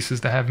word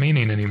ceases to have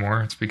meaning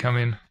anymore. It's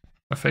becoming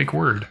a fake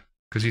word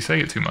because you say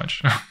it too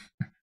much.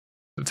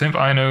 The temp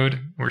inode,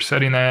 we're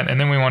setting that, and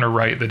then we want to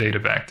write the data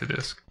back to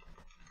disk.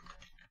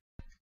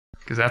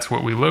 Because that's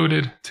what we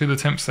loaded to the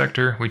temp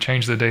sector. We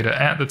changed the data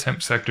at the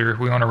temp sector.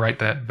 We want to write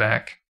that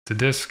back to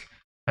disk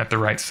at the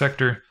right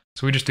sector.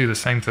 So we just do the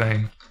same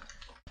thing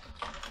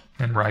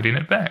and writing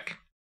it back.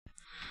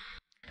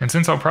 And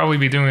since I'll probably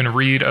be doing a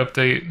read,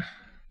 update,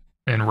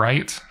 and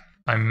write,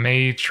 I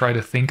may try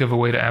to think of a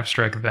way to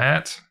abstract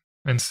that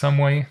in some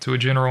way to a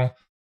general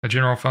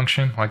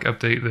function, like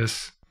update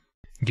this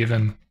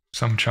given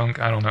some chunk,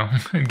 I don't know,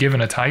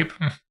 given a type.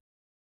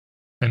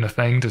 And a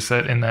thing to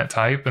set in that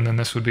type, and then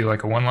this would be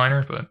like a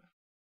one-liner, but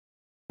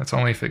that's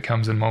only if it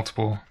comes in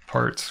multiple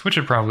parts, which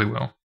it probably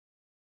will.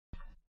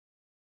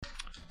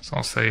 So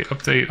I'll say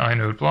update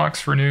inode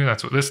blocks for new,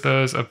 that's what this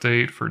does,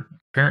 update for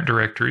parent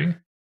directory.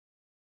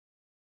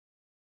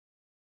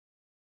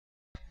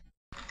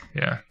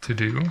 Yeah, to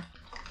do.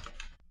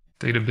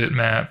 Data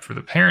bitmap for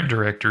the parent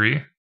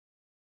directory.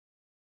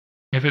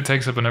 If it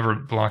takes up another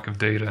block of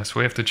data, so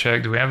we have to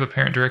check, do we have the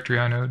parent directory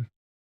inode?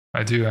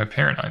 I do, I have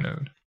parent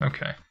inode,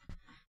 okay.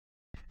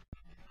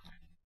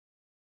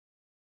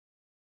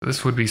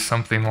 This would be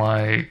something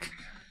like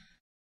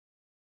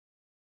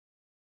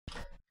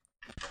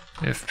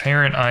if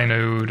parent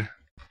inode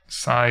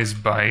size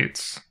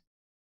bytes,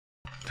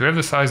 do we have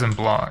the size in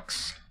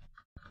blocks?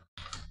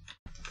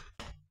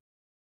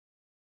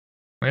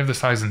 We have the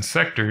size in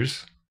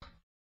sectors,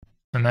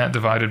 and that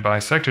divided by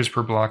sectors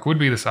per block would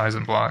be the size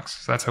in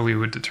blocks. So that's how we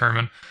would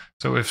determine.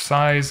 So if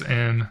size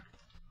in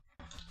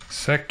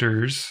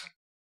sectors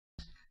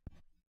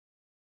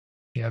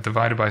Yeah,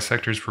 divided by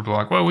sectors per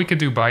block. Well, we could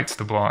do bytes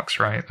to blocks,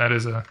 right?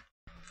 That's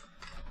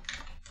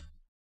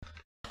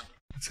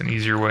an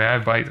easier way. I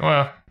have byte.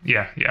 Well,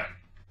 yeah.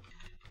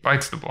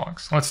 Bytes to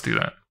blocks. Let's do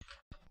that.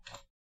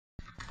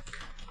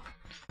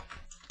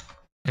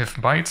 If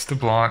bytes to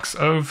blocks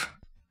of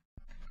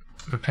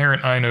the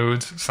parent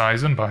inode's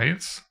size in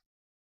bytes.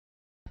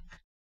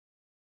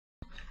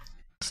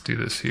 Let's do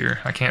this here.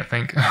 I can't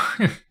think.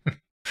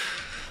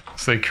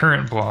 Say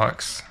current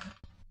blocks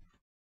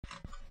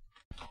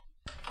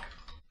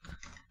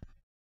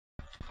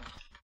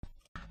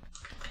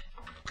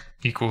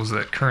equals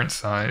that current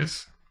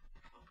size.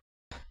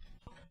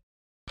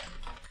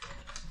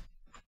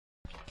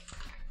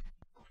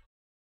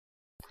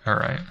 All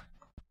right.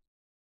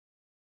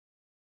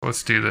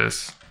 Let's do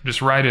this.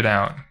 Just write it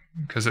out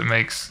because it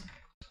makes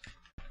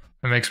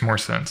more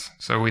sense.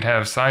 So we'd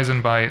have size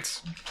in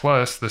bytes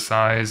plus the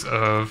size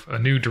of a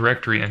new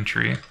directory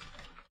entry,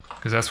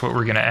 because that's what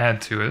we're going to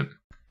add to it.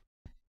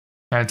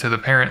 Add to the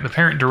parent. The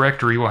parent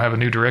directory will have a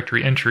new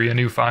directory entry, a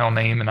new file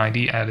name and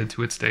ID added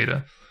to its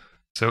data.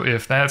 So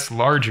if that's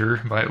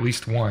larger by at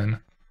least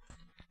 1,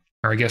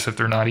 or I guess if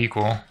they're not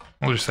equal,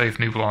 we'll just say if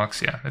new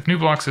blocks, yeah. If new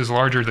blocks is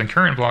larger than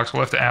current blocks,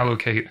 we'll have to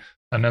allocate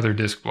another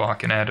disk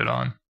block and add it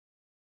on,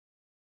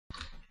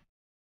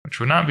 which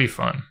would not be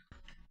fun.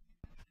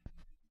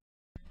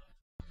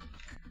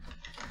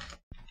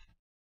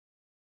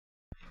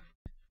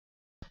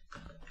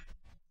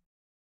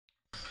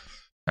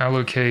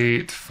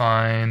 Allocate,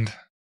 find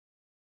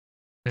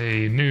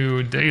a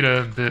new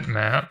data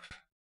bitmap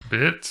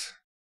bit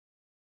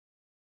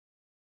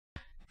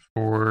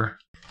for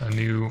a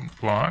new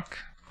block,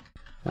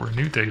 or a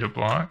new data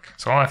block.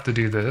 So I'll have to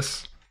do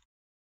this,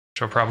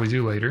 which I'll probably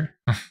do later.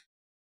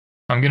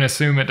 I'm going to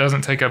assume it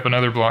doesn't take up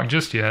another block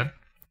just yet,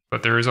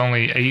 but there is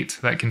only 8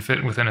 that can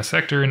fit within a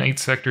sector and 8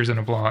 sectors in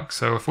a block.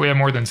 So if we have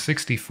more than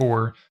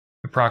 64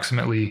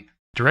 approximately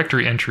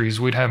directory entries,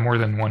 we'd have more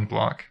than 1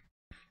 block.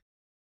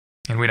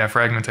 And we'd have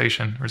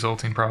fragmentation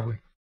resulting probably.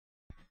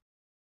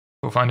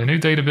 We'll find a new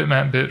data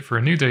bitmap bit for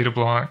a new data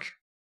block.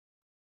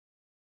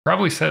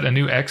 Probably set a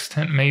new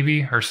extent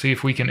maybe, or see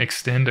if we can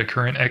extend a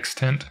current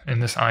extent in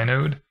this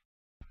inode.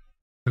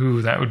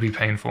 Ooh, that would be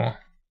painful.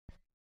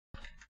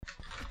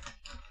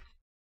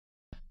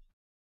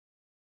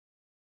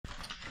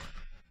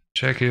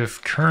 Check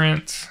if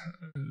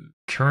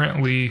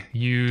currently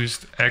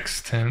used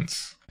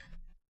extents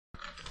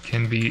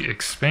can be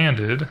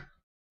expanded.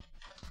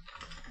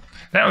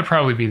 That would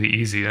probably be the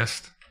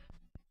easiest.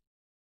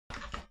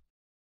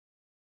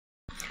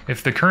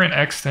 If the current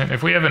extent,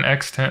 if we have an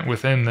extent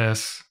within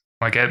this,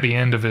 like at the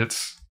end of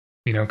its,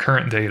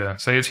 current data,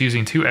 say it's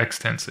using 2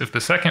 extents. If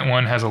the second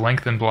one has a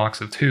length in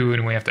blocks of 2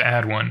 and we have to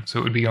add 1, so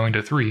it would be going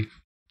to 3,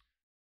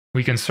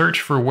 we can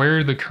search for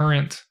where the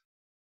current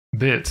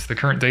bits, the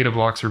current data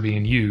blocks are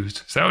being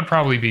used. So that would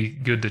probably be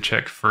good to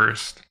check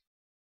first.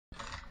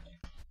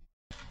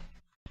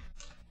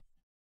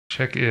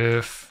 Check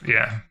if,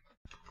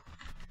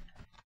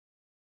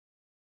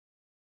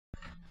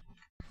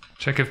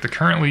 check if the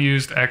currently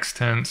used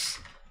extents,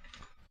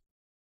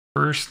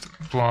 first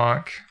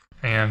block,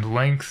 and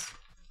length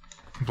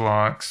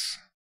blocks,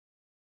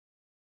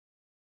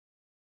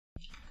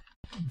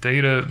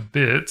 data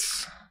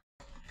bits,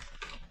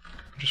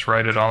 just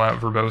write it all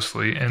out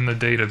verbosely, in the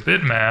data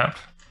bitmap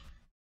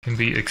can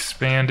be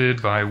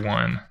expanded by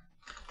 1.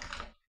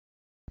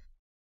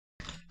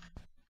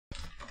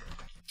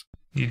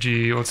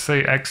 E.g., let's say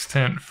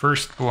extent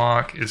first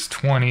block is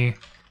 20,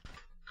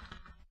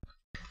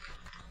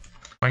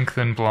 length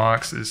in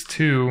blocks is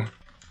 2,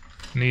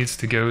 needs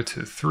to go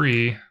to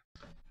 3.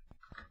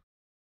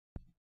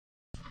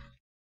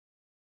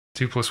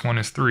 2 plus 1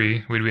 is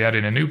 3. We'd be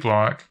adding a new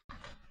block.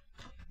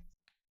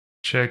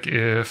 Check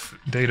if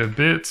data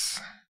bits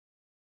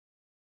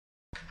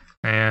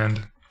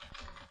and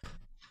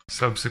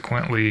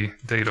subsequently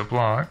data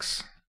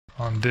blocks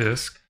on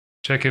disk.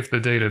 Check if the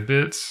data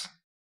bits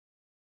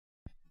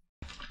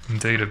and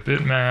data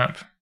bitmap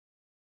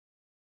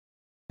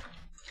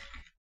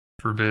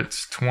for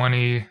bits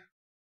 20,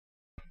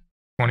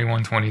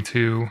 21,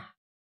 22,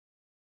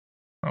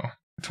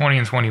 20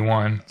 and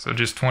 21, so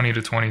just 20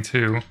 to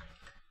 22,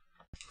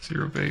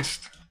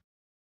 zero-based,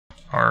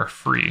 are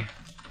free,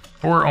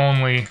 or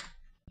only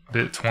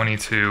bit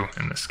 22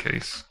 in this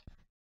case.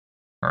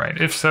 Alright,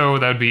 if so,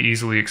 that would be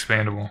easily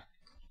expandable.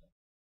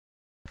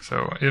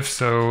 So if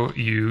so,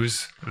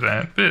 use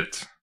that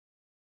bit.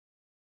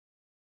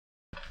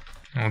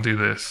 We'll do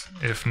this.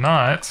 If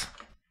not,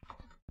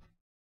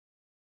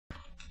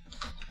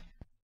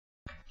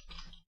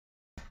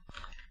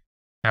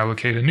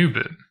 allocate a new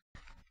bit.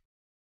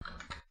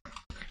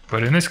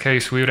 But in this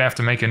case, we would have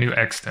to make a new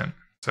extent.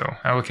 So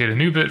allocate a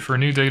new bit for a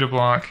new data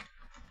block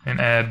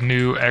and add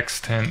new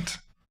extent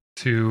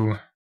to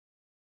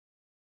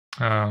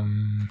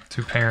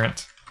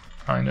parent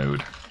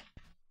inode.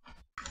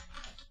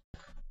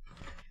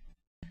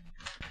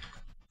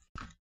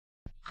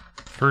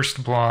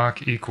 First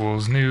block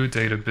equals new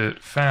data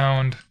bit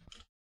found.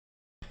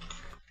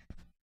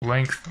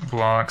 length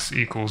blocks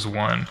equals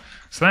 1.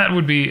 So that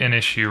would be an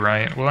issue,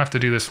 right? We'll have to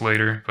do this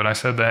later, but I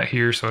said that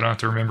here so I don't have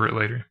to remember it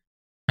later.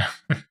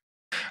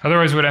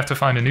 Otherwise, we'd have to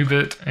find a new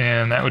bit,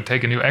 and that would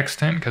take a new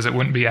extent because it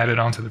wouldn't be added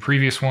onto the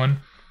previous one.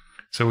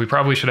 So we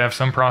probably should have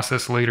some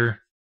process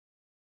later.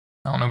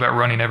 I don't know about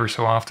running ever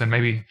so often.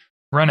 Maybe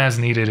run as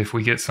needed if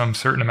we get some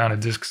certain amount of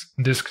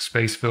disk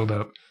space filled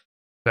up.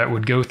 That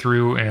would go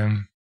through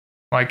and,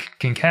 like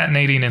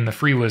concatenating in the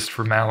free list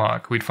for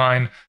malloc, we'd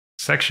find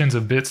sections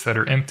of bits that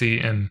are empty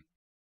and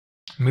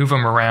move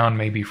them around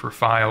maybe for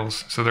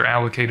files so they're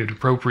allocated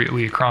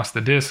appropriately across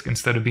the disk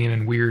instead of being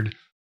in weird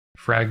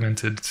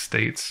fragmented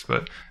states.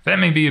 But that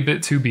may be a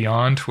bit too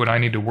beyond what I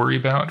need to worry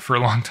about for a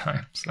long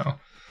time. So,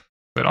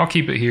 but I'll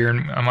keep it here,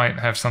 and I might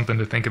have something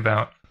to think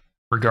about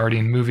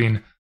regarding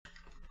moving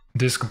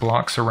disk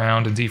blocks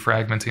around and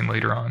defragmenting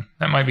later on.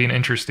 That might be an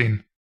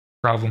interesting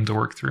problem to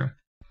work through.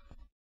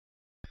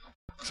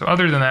 So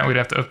other than that, we'd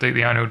have to update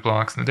the inode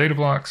blocks and the data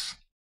blocks.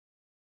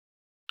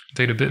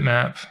 Data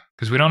bitmap,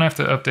 because we don't have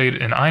to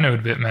update an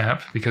inode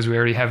bitmap because we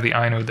already have the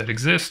inode that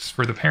exists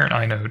for the parent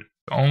inode.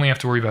 We only have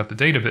to worry about the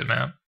data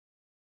bitmap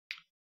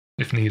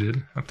if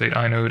needed. Update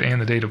inode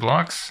and the data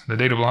blocks. The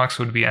data blocks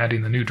would be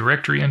adding the new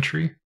directory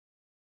entry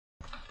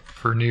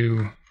for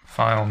new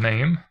file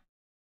name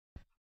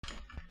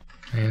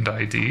and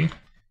ID.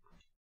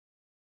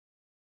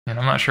 And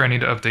I'm not sure I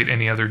need to update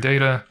any other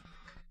data,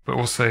 but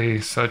we'll say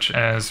such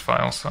as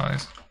file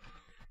size.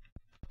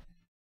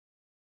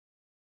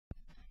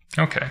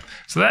 Okay,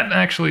 so that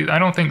actually, I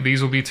don't think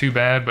these will be too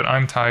bad, but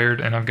I'm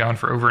tired and I've gone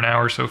for over an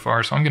hour so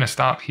far, so I'm going to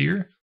stop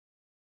here.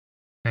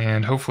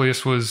 And hopefully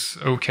this was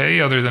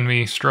okay, other than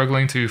me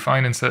struggling to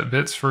find and set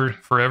bits for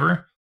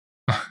forever.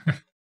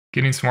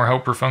 Getting some more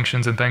helper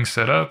functions and things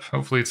set up.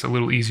 Hopefully it's a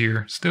little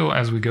easier still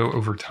as we go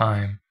over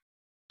time.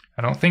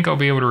 I don't think I'll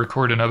be able to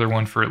record another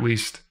one for at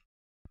least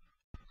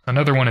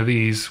another one of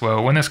these.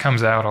 Well, when this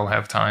comes out, I'll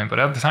have time, but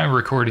at the time of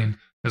recording,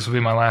 this will be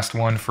my last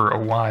one for a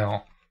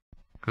while,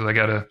 because I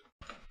gotta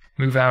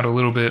move out a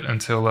little bit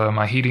until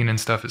my heating and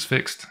stuff is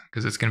fixed,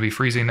 because it's gonna be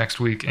freezing next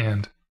week,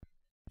 and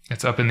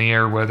it's up in the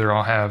air whether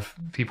I'll have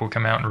people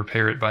come out and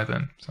repair it by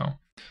then. So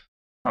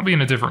I'll be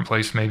in a different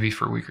place maybe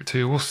for a week or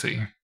two. We'll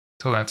see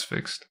until that's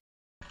fixed.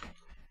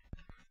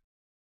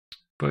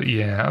 But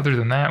yeah, other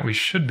than that, we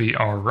should be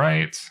all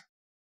right.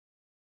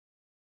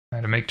 I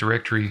had to make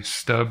directory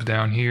stub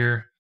down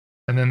here.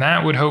 And then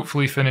that would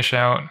hopefully finish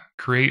out,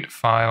 create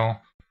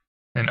file,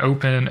 and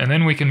open, and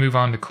then we can move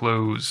on to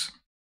close.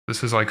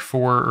 This is like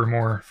 4 or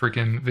more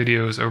freaking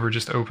videos over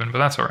just open, but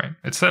that's all right.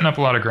 It's setting up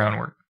a lot of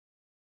groundwork.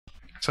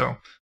 So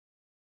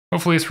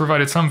hopefully it's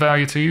provided some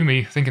value to you,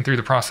 me thinking through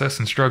the process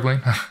and struggling.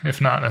 If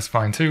not, that's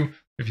fine too.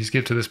 If you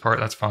skip to this part,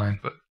 that's fine.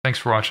 But thanks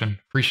for watching.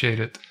 Appreciate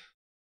it.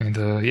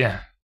 And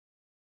yeah,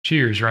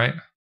 cheers, right?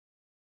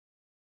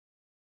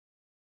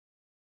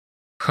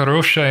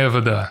 Хорошая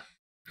вода.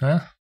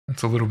 Huh?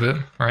 That's a little bit.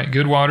 All right,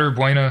 good water,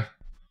 buena.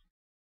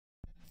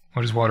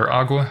 What is water?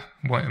 Agua?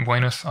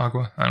 Buenos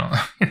agua? I don't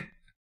know.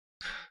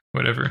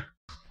 Whatever.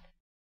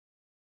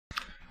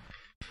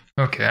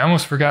 Okay, I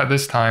almost forgot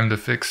this time to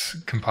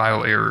fix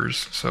compile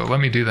errors. So let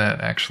me do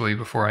that actually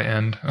before I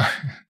end.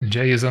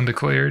 J is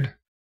undeclared.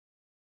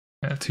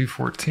 At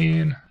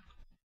 214.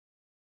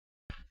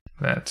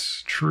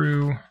 That's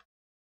true.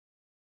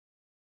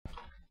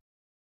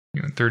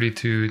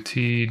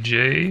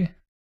 32TJ.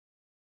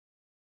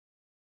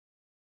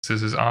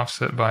 This is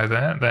offset by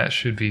that. That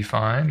should be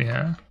fine,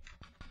 yeah.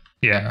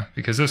 Yeah,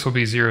 because this will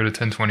be 0 to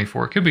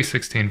 1024. It could be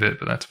 16-bit,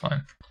 but that's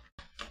fine.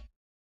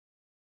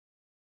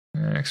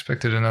 I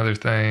expected another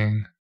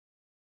thing.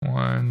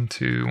 1,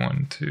 2,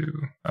 1,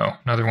 2. Oh,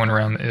 another one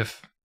around the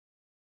if.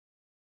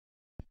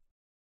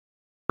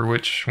 For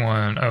which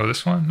one? Oh,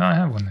 this one? No, I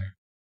have one there.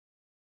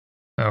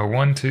 Oh,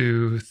 1,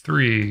 2,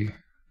 3,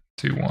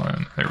 2,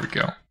 1. There we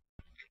go.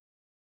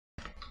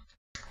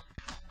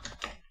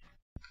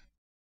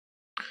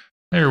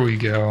 There we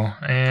go,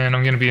 and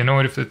I'm going to be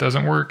annoyed if it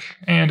doesn't work,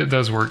 and it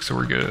does work, so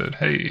we're good.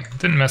 Hey,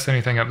 didn't mess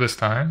anything up this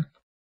time.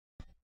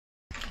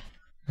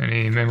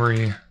 Any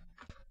memory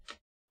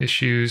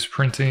issues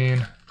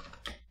printing?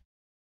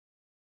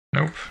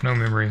 Nope, no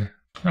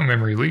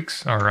memory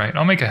leaks. All right,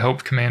 I'll make a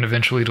help command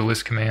eventually to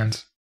list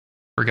commands.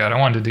 Forgot, I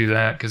wanted to do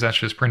that, because that's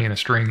just printing a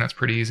string, that's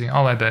pretty easy.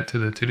 I'll add that to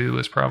the to-do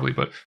list probably,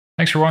 but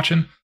thanks for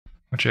watching,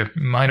 which I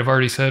might have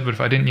already said, but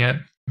if I didn't yet,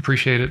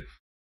 appreciate it.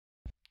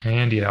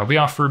 And yeah, I'll be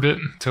off for a bit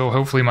until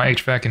hopefully my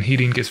HVAC and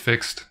heating gets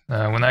fixed.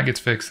 When that gets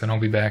fixed, then I'll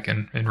be back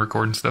and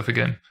recording stuff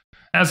again.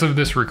 As of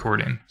this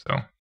recording,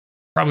 so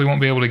probably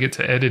won't be able to get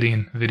to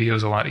editing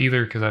videos a lot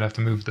either because I'd have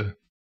to move the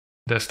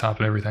desktop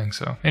and everything.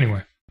 So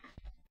anyway,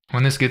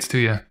 when this gets to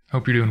you,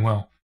 hope you're doing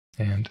well,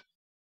 and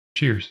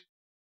cheers.